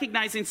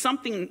recognizing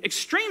something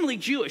extremely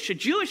Jewish, a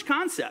Jewish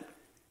concept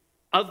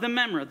of the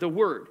Memra, the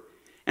Word.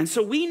 And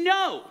so we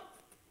know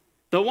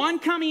The one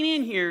coming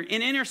in here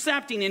and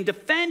intercepting and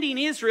defending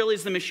Israel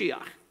is the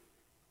Mashiach.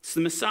 It's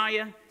the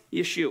Messiah,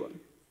 Yeshua.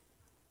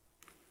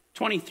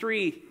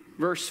 23,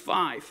 verse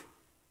 5.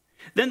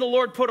 Then the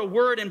Lord put a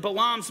word in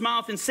Balaam's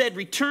mouth and said,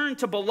 return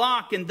to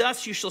Balak, and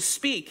thus you shall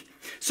speak.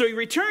 So he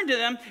returned to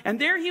them, and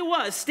there he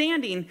was,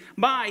 standing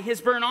by his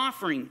burnt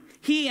offering,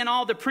 he and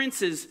all the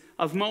princes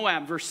of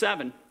Moab, verse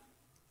 7.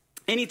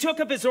 And he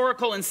took up his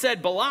oracle and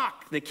said,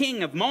 Balak, the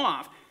king of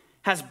Moab,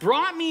 has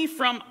brought me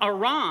from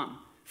Aram,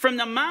 from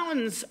the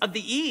mountains of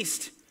the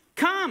east.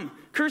 Come,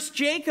 curse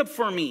Jacob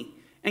for me,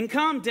 and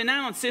come,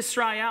 denounce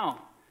Israel.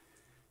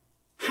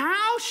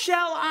 How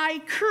shall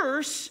I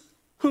curse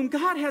whom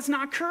God has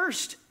not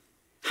cursed?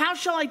 How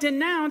shall I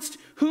denounce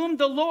whom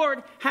the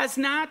Lord has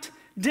not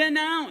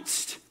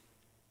denounced?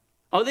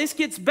 Oh, this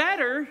gets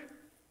better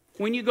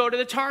when you go to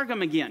the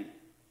Targum again.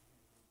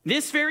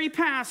 This very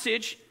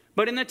passage,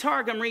 but in the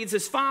Targum, reads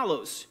as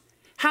follows.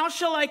 How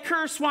shall I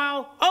curse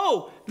while,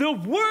 the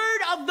word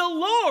of the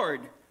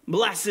Lord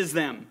blesses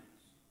them?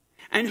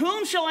 And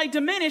whom shall I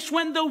diminish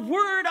when the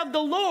word of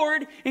the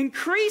Lord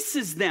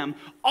increases them?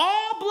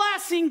 All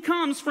blessing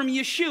comes from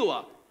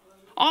Yeshua.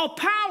 All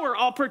power,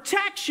 all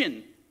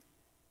protection.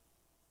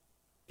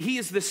 He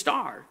is the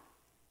star.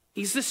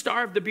 He's the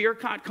star of the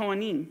Birkat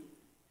Kohanim,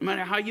 no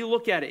matter how you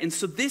look at it. And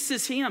so this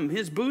is him.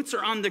 His boots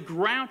are on the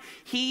ground.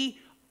 He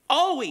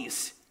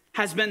always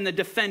has been the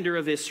defender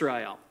of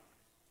Israel.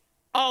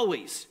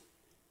 Always.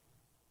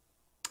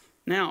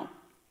 Now,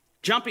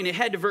 jumping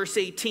ahead to verse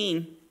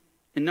 18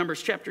 in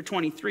Numbers chapter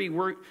 23,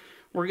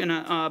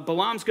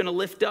 Balaam's gonna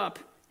lift up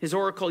his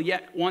oracle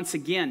yet once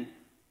again.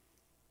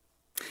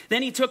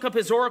 Then he took up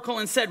his oracle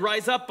and said,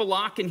 rise up,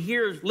 Balak, and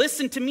hear.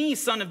 Listen to me,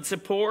 son of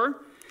Zippor.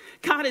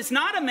 God is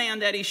not a man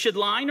that he should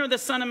lie, nor the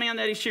son of man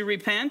that he should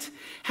repent.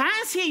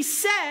 Has he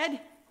said,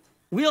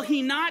 will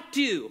he not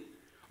do?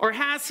 Or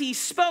has he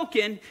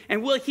spoken,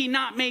 and will he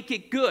not make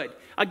it good?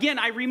 Again,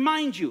 I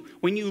remind you,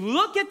 when you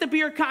look at the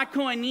Birkat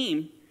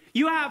Kohanim,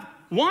 you have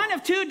one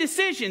of two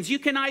decisions. You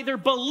can either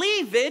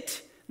believe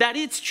it, that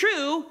it's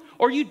true,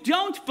 or you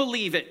don't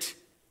believe it.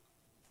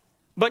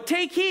 But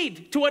take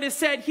heed to what is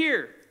said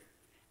here.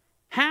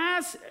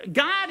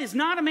 God is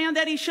not a man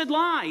that he should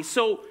lie.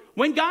 So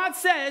when God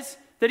says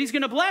that he's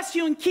going to bless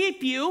you and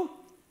keep you,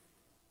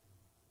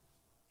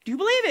 do you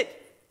believe it?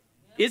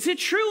 Is it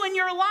true in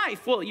your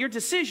life? Well, your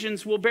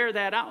decisions will bear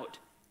that out,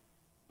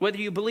 whether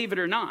you believe it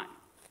or not.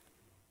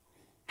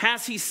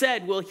 Has he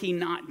said, will he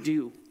not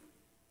do?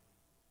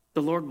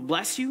 The Lord will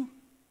bless you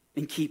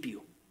and keep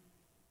you.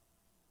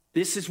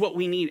 This is what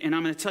we need. And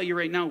I'm going to tell you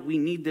right now, we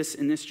need this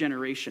in this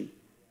generation.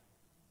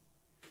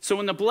 So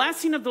when the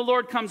blessing of the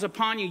Lord comes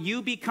upon you,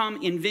 you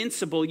become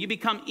invincible, you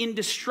become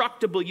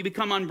indestructible, you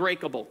become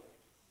unbreakable.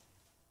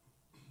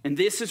 And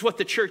this is what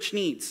the church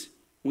needs.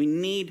 We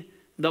need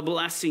the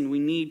blessing. We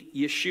need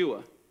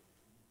Yeshua.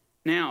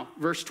 Now,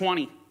 verse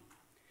 20.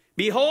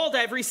 Behold, I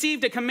have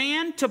received a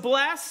command to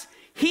bless.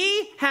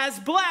 He has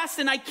blessed,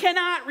 and I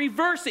cannot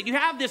reverse it. You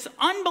have this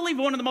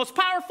unbelievable, one of the most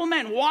powerful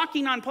men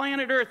walking on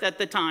planet Earth at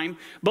the time,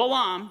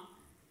 Balaam.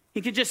 He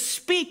could just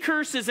speak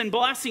curses and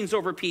blessings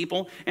over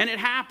people, and it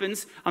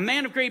happens. A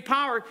man of great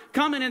power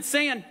coming and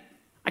saying,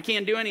 I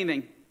can't do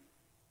anything.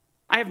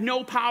 I have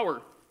no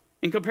power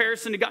in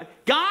comparison to God.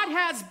 God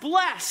has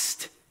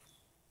blessed.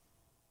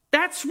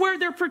 That's where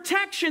their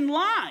protection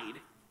lied.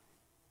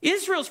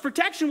 Israel's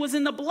protection was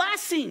in the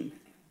blessing.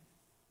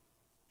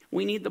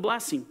 We need the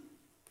blessing.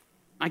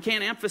 I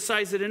can't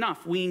emphasize it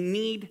enough. We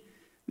need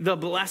the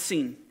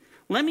blessing.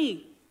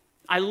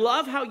 I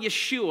love how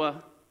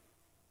Yeshua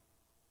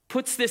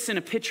puts this in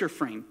a picture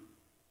frame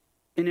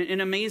in an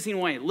amazing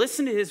way.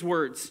 Listen to his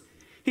words.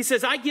 He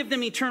says, I give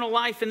them eternal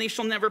life, and they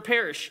shall never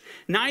perish.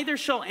 Neither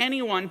shall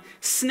anyone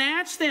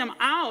snatch them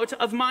out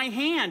of my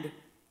hand.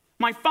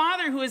 My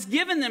Father who has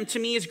given them to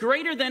me is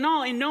greater than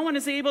all, and no one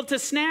is able to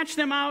snatch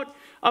them out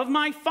of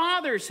my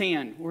Father's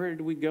hand. Where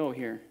did we go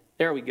here?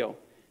 There we go.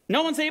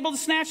 No one's able to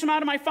snatch them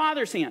out of my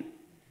Father's hand.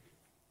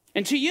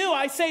 And to you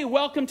I say,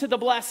 welcome to the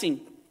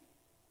blessing.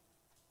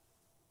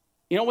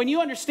 You know, when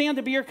you understand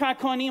the Birkat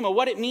Kohanim,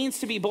 what it means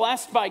to be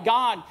blessed by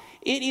God,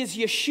 it is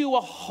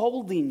Yeshua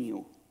holding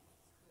you.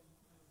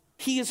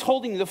 He is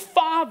holding you. The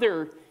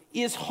Father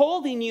is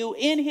holding you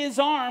in his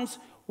arms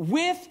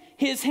with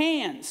his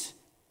hands.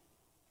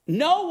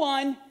 No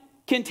one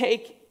can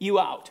take you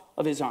out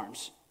of his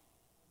arms.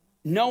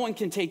 No one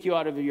can take you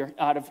out of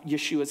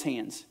Yeshua's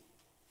hands.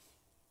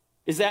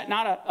 Is that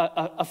not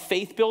a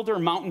faith builder,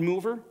 mountain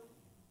mover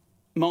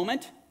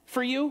moment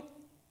for you?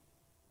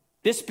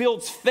 This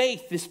builds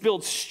faith. This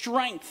builds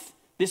strength.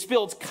 This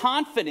builds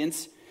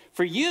confidence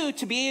for you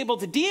to be able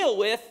to deal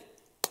with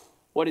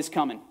what is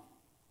coming.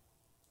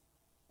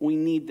 We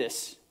need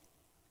this.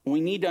 We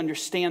need to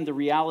understand the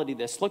reality of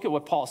this. Look at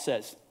what Paul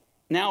says.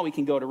 Now we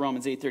can go to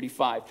Romans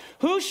 8:35.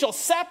 Who shall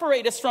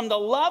separate us from the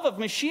love of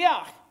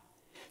Mashiach?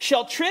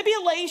 Shall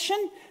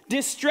tribulation,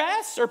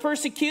 distress, or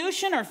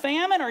persecution, or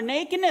famine, or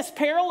nakedness,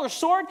 peril, or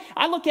sword?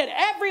 I look at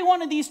every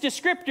one of these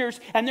descriptors,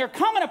 and they're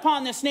coming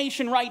upon this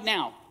nation right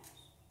now.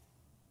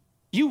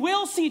 You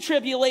will see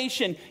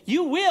tribulation.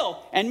 You will,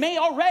 and may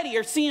already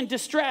are seeing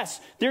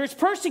distress. There is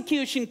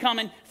persecution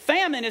coming.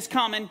 Famine is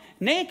coming.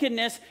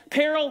 Nakedness,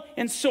 peril,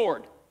 and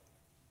sword.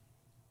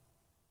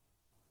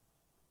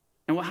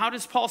 And how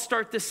does Paul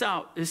start this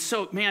out?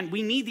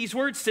 We need these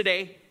words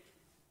today.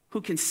 Who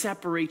can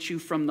separate you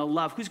from the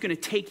love? Who's going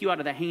to take you out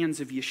of the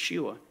hands of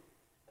Yeshua,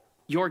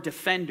 your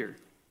defender?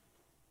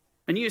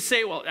 And you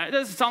say, well, that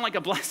doesn't sound like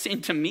a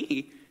blessing to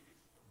me.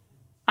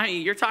 I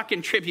mean, you're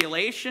talking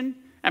tribulation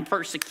and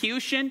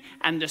persecution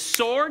and the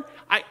sword.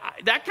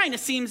 That kind of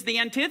seems the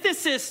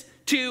antithesis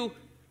to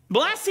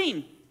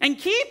blessing and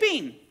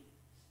keeping.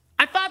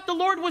 I thought the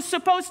Lord was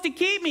supposed to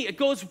keep me. It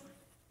goes,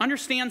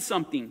 understand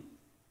something.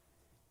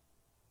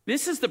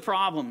 This is the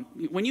problem.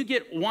 When you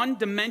get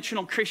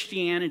one-dimensional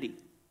Christianity,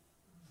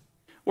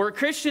 where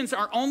Christians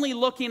are only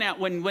looking at,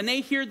 when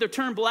they hear the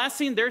term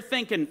blessing, they're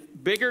thinking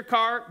bigger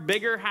car,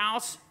 bigger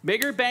house,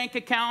 bigger bank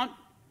account,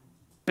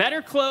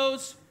 better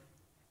clothes.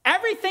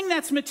 Everything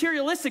that's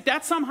materialistic,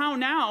 that somehow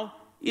now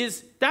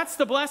that's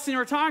the blessing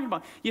we're talking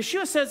about.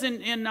 Yeshua says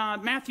in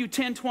Matthew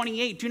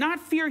 10:28, do not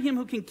fear him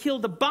who can kill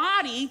the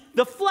body,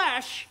 the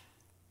flesh,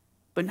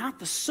 but not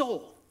the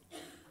soul.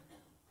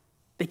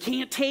 They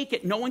can't take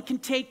it. No one can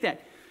take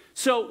that.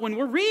 So when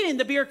we're reading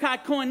the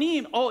Birkat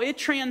Kohanim, it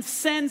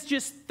transcends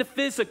just the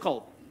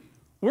physical.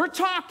 We're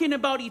talking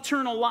about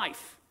eternal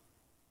life.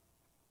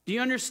 Do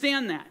you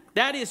understand that?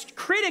 That is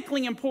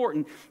critically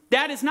important.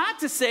 That is not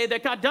to say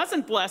that God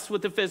doesn't bless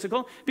with the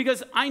physical,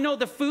 because I know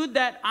the food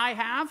that I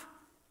have,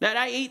 that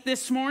I ate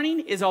this morning,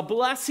 is a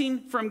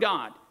blessing from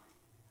God.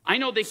 I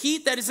know the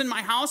heat that is in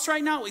my house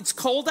right now, it's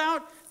cold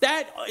out,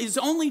 that is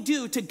only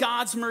due to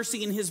God's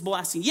mercy and his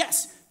blessing.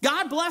 Yes,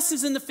 God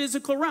blesses in the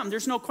physical realm.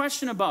 There's no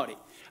question about it.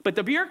 But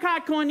the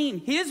Birkat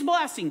Kohanim, his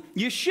blessing,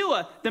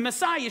 Yeshua, the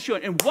Messiah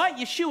Yeshua, and what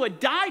Yeshua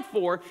died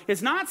for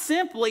is not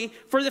simply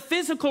for the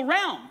physical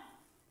realm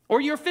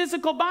or your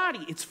physical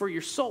body. It's for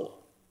your soul.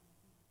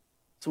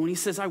 So when he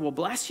says, I will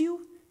bless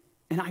you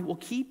and I will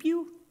keep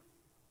you,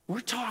 we're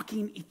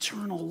talking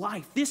eternal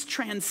life. This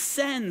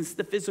transcends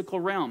the physical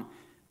realm.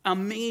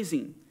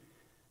 Amazing.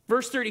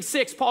 Verse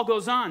 36, Paul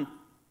goes on.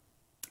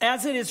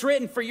 As it is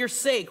written, for your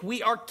sake,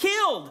 we are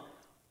killed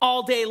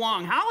all day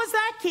long. How is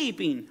that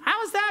keeping?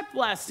 How is that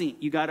blessing?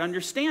 You got to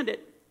understand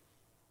it.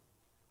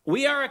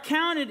 We are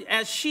accounted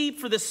as sheep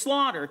for the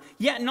slaughter.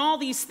 Yet in all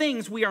these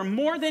things, we are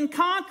more than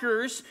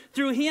conquerors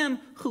through him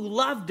who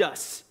loved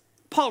us.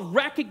 Paul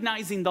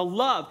recognizing the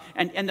love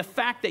and the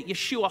fact that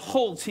Yeshua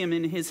holds him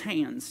in his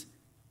hands.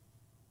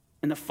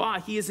 And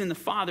he is in the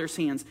Father's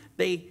hands.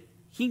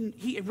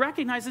 He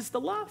recognizes the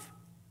love.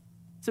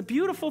 It's a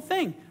beautiful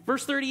thing.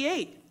 Verse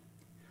 38.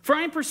 For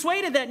I am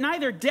persuaded that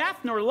neither death,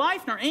 nor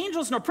life, nor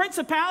angels, nor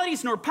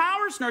principalities, nor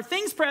powers, nor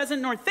things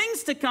present, nor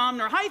things to come,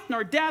 nor height,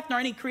 nor depth, nor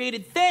any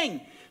created thing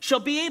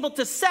shall be able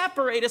to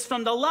separate us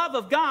from the love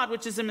of God,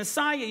 which is in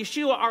Messiah,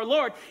 Yeshua, our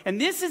Lord.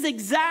 And this is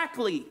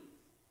exactly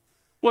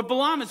what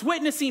Balaam is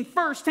witnessing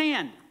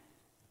firsthand.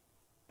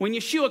 When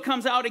Yeshua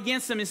comes out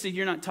against him and says,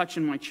 you're not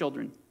touching my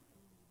children.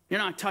 You're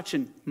not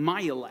touching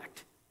my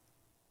elect.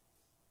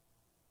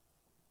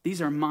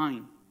 These are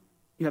mine.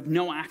 You have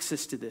no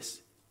access to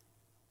this.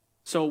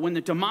 So when the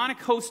demonic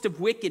host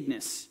of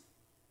wickedness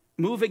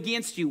move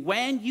against you,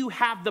 when you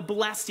have the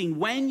blessing,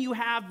 when you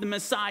have the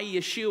Messiah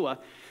Yeshua,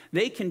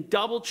 they can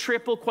double,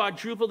 triple,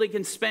 quadruple. They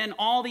can spend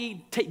all the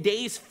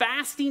days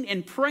fasting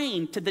and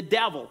praying to the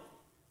devil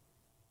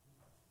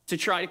to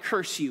try to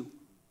curse you.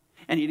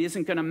 And it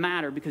isn't going to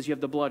matter because you have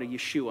the blood of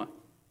Yeshua.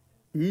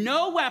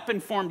 No weapon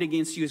formed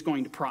against you is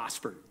going to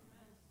prosper.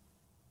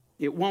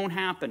 It won't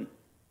happen.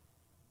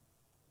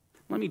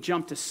 Let me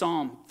jump to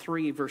Psalm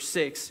 3, verse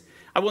 6.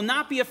 I will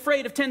not be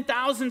afraid of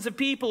 10,000s of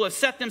people who have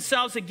set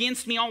themselves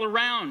against me all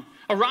around.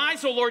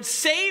 Arise, O Lord,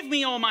 save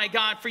me, O my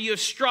God, for you have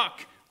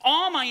struck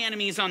all my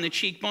enemies on the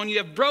cheekbone. You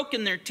have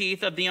broken their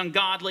teeth of the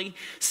ungodly.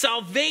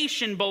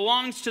 Salvation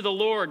belongs to the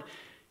Lord.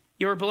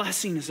 Your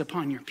blessing is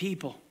upon your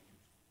people.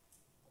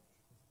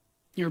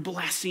 Your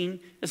blessing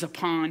is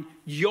upon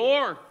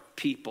your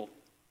people.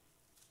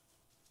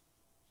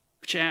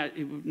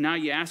 Now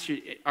you ask,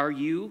 are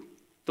you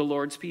the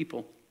Lord's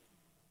people?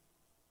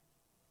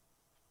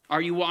 Are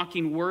you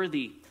walking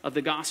worthy of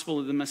the gospel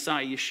of the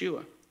Messiah,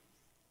 Yeshua?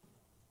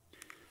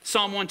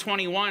 Psalm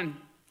 121.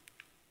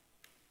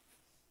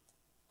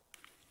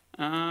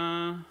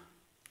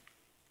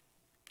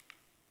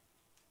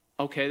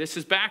 Okay, this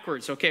is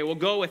backwards. Okay, we'll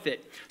go with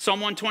it.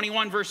 Psalm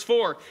 121, verse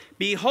 4.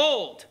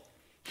 Behold,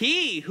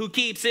 he who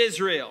keeps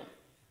Israel.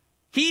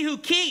 He who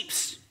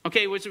keeps.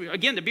 Okay,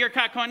 again, the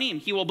Birkat Kohanim.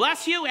 He will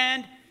bless you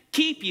and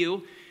keep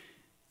you.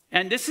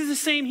 And this is the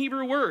same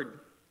Hebrew word.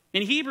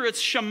 In Hebrew,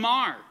 it's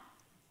shamar.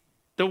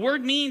 The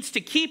word means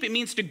to keep, it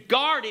means to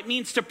guard, it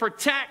means to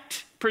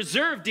protect,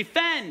 preserve,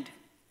 defend.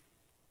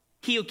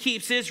 He who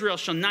keeps Israel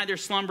shall neither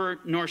slumber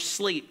nor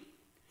sleep.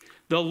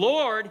 The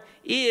Lord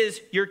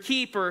is your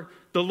keeper.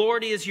 The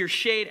Lord is your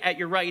shade at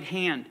your right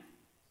hand.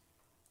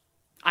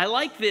 I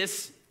like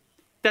this,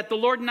 that the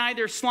Lord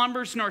neither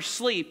slumbers nor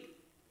sleep,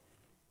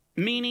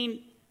 meaning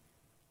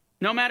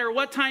No matter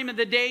what time of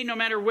the day, no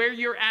matter where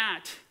you're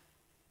at,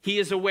 he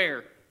is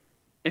aware.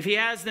 If he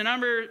has the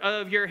number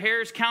of your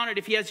hairs counted,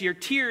 if he has your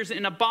tears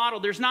in a bottle,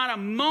 there's not a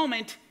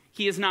moment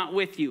he is not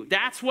with you.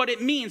 That's what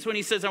it means when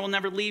he says, I will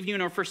never leave you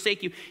nor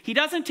forsake you. He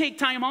doesn't take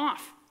time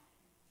off.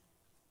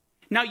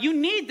 Now, you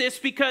need this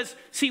because,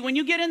 see, when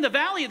you get in the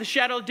valley of the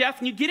shadow of death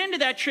and you get into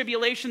that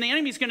tribulation, the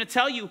enemy's going to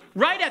tell you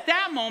right at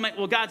that moment,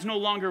 well, God's no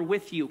longer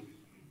with you.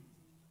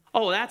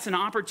 Oh, that's an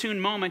opportune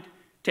moment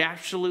to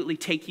absolutely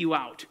take you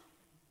out.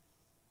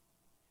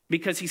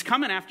 Because he's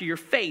coming after your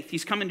faith.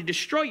 He's coming to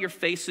destroy your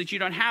faith so that you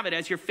don't have it.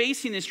 As you're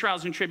facing these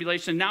trials and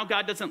tribulations, now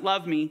God doesn't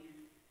love me.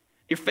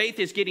 Your faith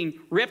is getting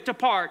ripped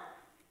apart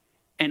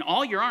and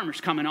all your armor's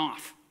coming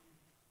off.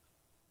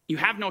 You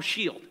have no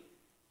shield.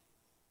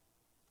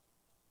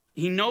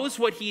 He knows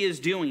what he is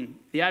doing.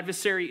 The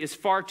adversary is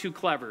far too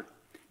clever.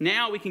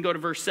 Now we can go to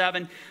verse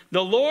 7.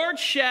 The Lord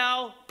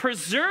shall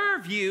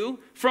preserve you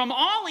from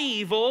all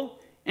evil,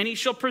 and he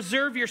shall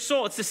preserve your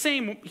soul. It's the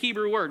same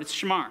Hebrew word. It's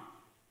shamar.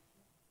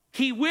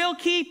 He will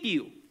keep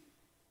you.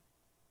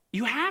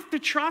 You have to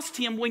trust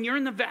him when you're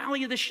in the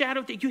valley of the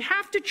shadow of death. You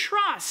have to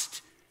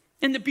trust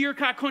in the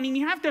Birkat Kohanim.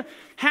 You have to,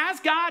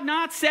 has God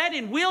not said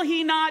and will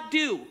he not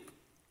do?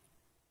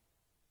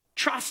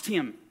 Trust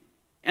him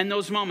in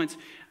those moments.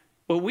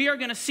 What we are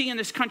going to see in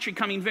this country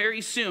coming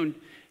very soon,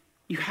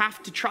 you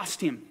have to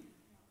trust him.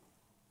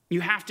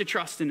 You have to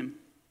trust in him.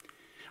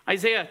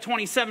 Isaiah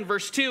 27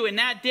 verse 2, in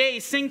that day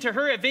sing to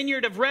her a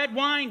vineyard of red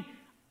wine.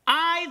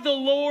 I, the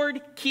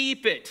Lord,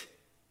 keep it.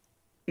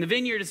 And the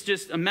vineyard is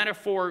just a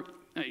metaphor,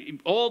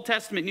 Old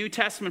Testament, New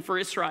Testament for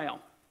Israel.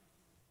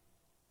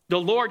 The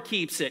Lord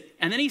keeps it.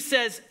 And then he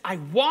says, I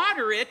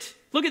water it,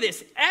 look at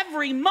this,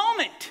 every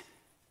moment.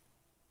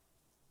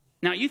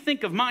 Now you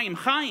think of Mayim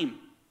Chaim.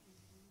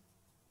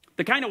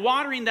 The kind of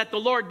watering that the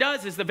Lord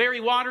does is the very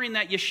watering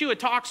that Yeshua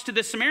talks to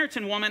the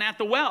Samaritan woman at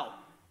the well.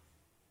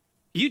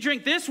 You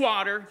drink this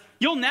water,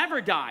 you'll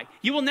never die.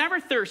 You will never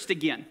thirst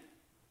again.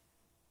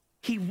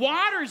 He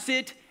waters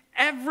it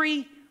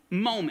every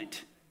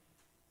moment.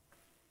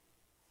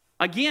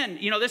 Again,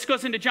 this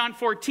goes into John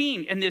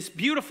 14 and this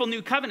beautiful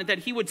new covenant that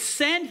he would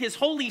send his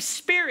Holy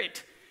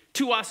Spirit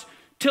to us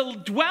to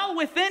dwell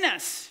within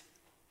us.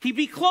 He'd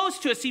be close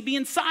to us. He'd be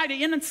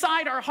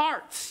inside our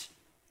hearts.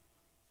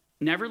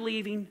 Never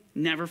leaving,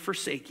 never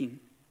forsaking.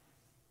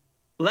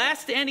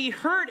 Lest any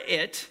hurt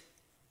it,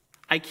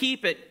 I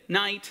keep it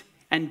night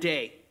and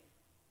day.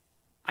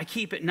 I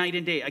keep it night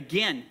and day.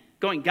 Again,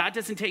 God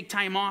doesn't take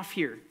time off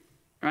here,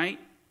 right?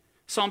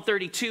 Psalm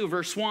 32,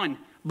 verse 1.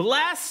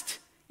 Blessed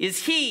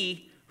is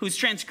he whose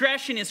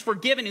transgression is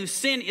forgiven, whose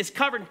sin is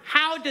covered.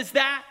 How does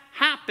that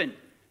happen?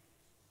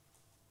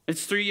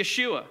 It's through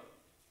Yeshua.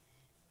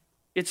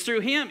 It's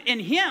through him. In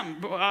him,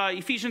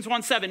 Ephesians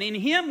 1:7, in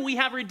him we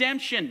have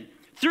redemption.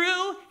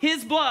 Through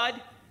his blood,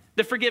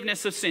 the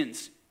forgiveness of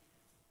sins.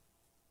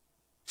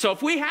 So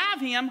if we have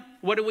him,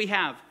 what do we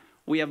have?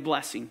 We have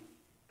blessing.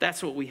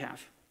 That's what we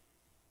have.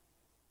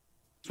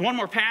 There's one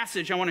more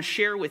passage I want to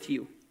share with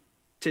you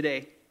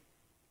today.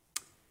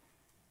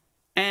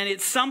 And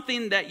it's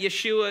something that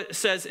Yeshua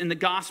says in the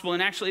gospel,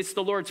 and actually it's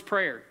the Lord's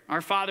Prayer.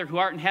 Our Father who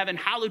art in heaven,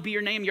 hallowed be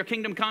your name, your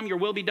kingdom come, your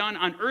will be done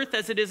on earth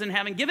as it is in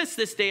heaven. Give us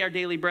this day our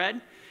daily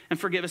bread, and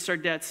forgive us our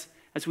debts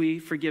as we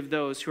forgive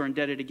those who are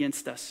indebted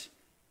against us.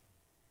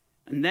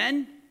 And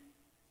then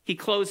he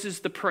closes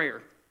the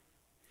prayer.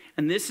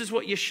 And this is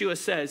what Yeshua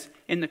says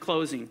in the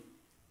closing.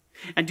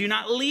 And do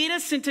not lead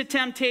us into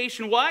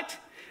temptation. What?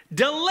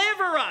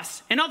 Deliver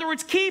us. In other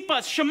words, keep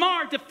us.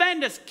 Shamar,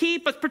 defend us.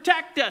 Keep us,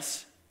 protect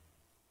us.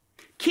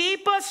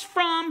 Keep us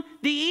from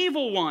the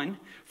evil one,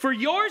 for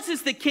yours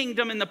is the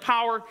kingdom and the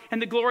power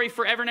and the glory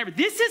forever and ever.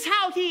 This is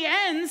how he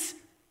ends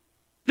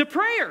the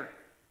prayer.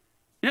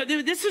 Now,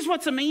 this is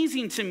what's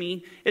amazing to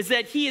me, is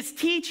that he is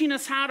teaching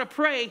us how to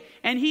pray,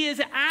 and he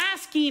is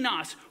asking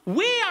us.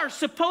 We are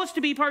supposed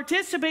to be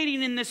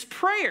participating in this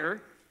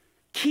prayer.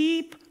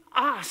 Keep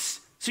us.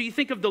 So you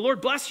think of the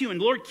Lord bless you and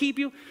the Lord keep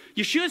you.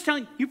 Yeshua is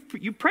telling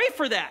you pray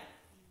for that.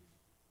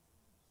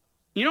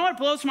 You know what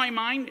blows my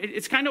mind?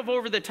 It's kind of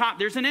over the top.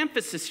 There's an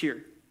emphasis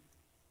here.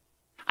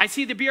 I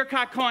see the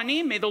Birkat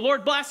Kohanim, may the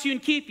Lord bless you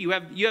and keep you.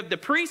 You have the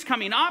priest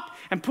coming up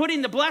and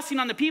putting the blessing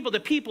on the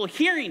people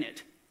hearing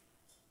it.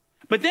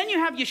 But then you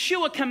have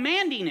Yeshua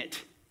commanding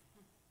it.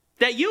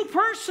 That you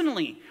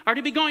personally are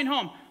to be going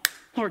home.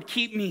 Lord,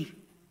 keep me.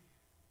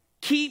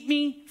 Keep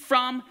me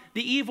from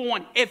the evil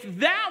one. If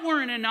that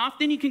weren't enough,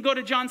 then you can go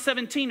to John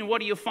 17, and what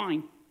do you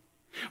find?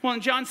 Well,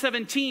 in John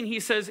 17, he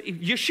says,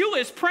 Yeshua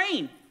is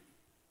praying.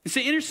 It's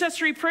an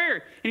intercessory prayer.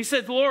 And he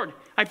said, Lord,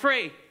 I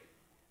pray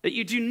that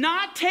you do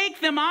not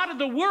take them out of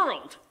the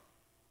world.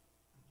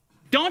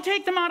 Don't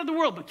take them out of the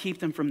world, but keep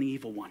them from the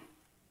evil one.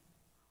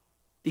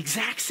 The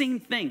exact same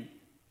thing.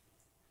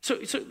 So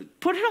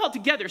put it all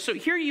together. So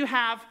here you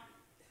have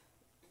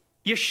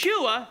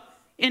Yeshua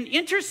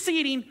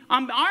interceding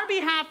on our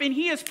behalf, and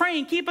he is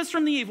praying, keep us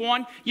from the evil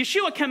one.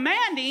 Yeshua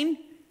commanding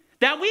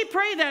that we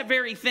pray that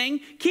very thing,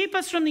 keep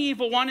us from the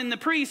evil one, and the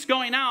priest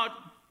going out,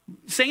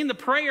 saying the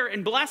prayer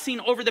and blessing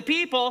over the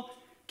people,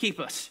 keep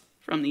us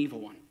from the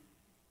evil one.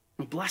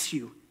 will bless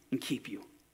you and keep you.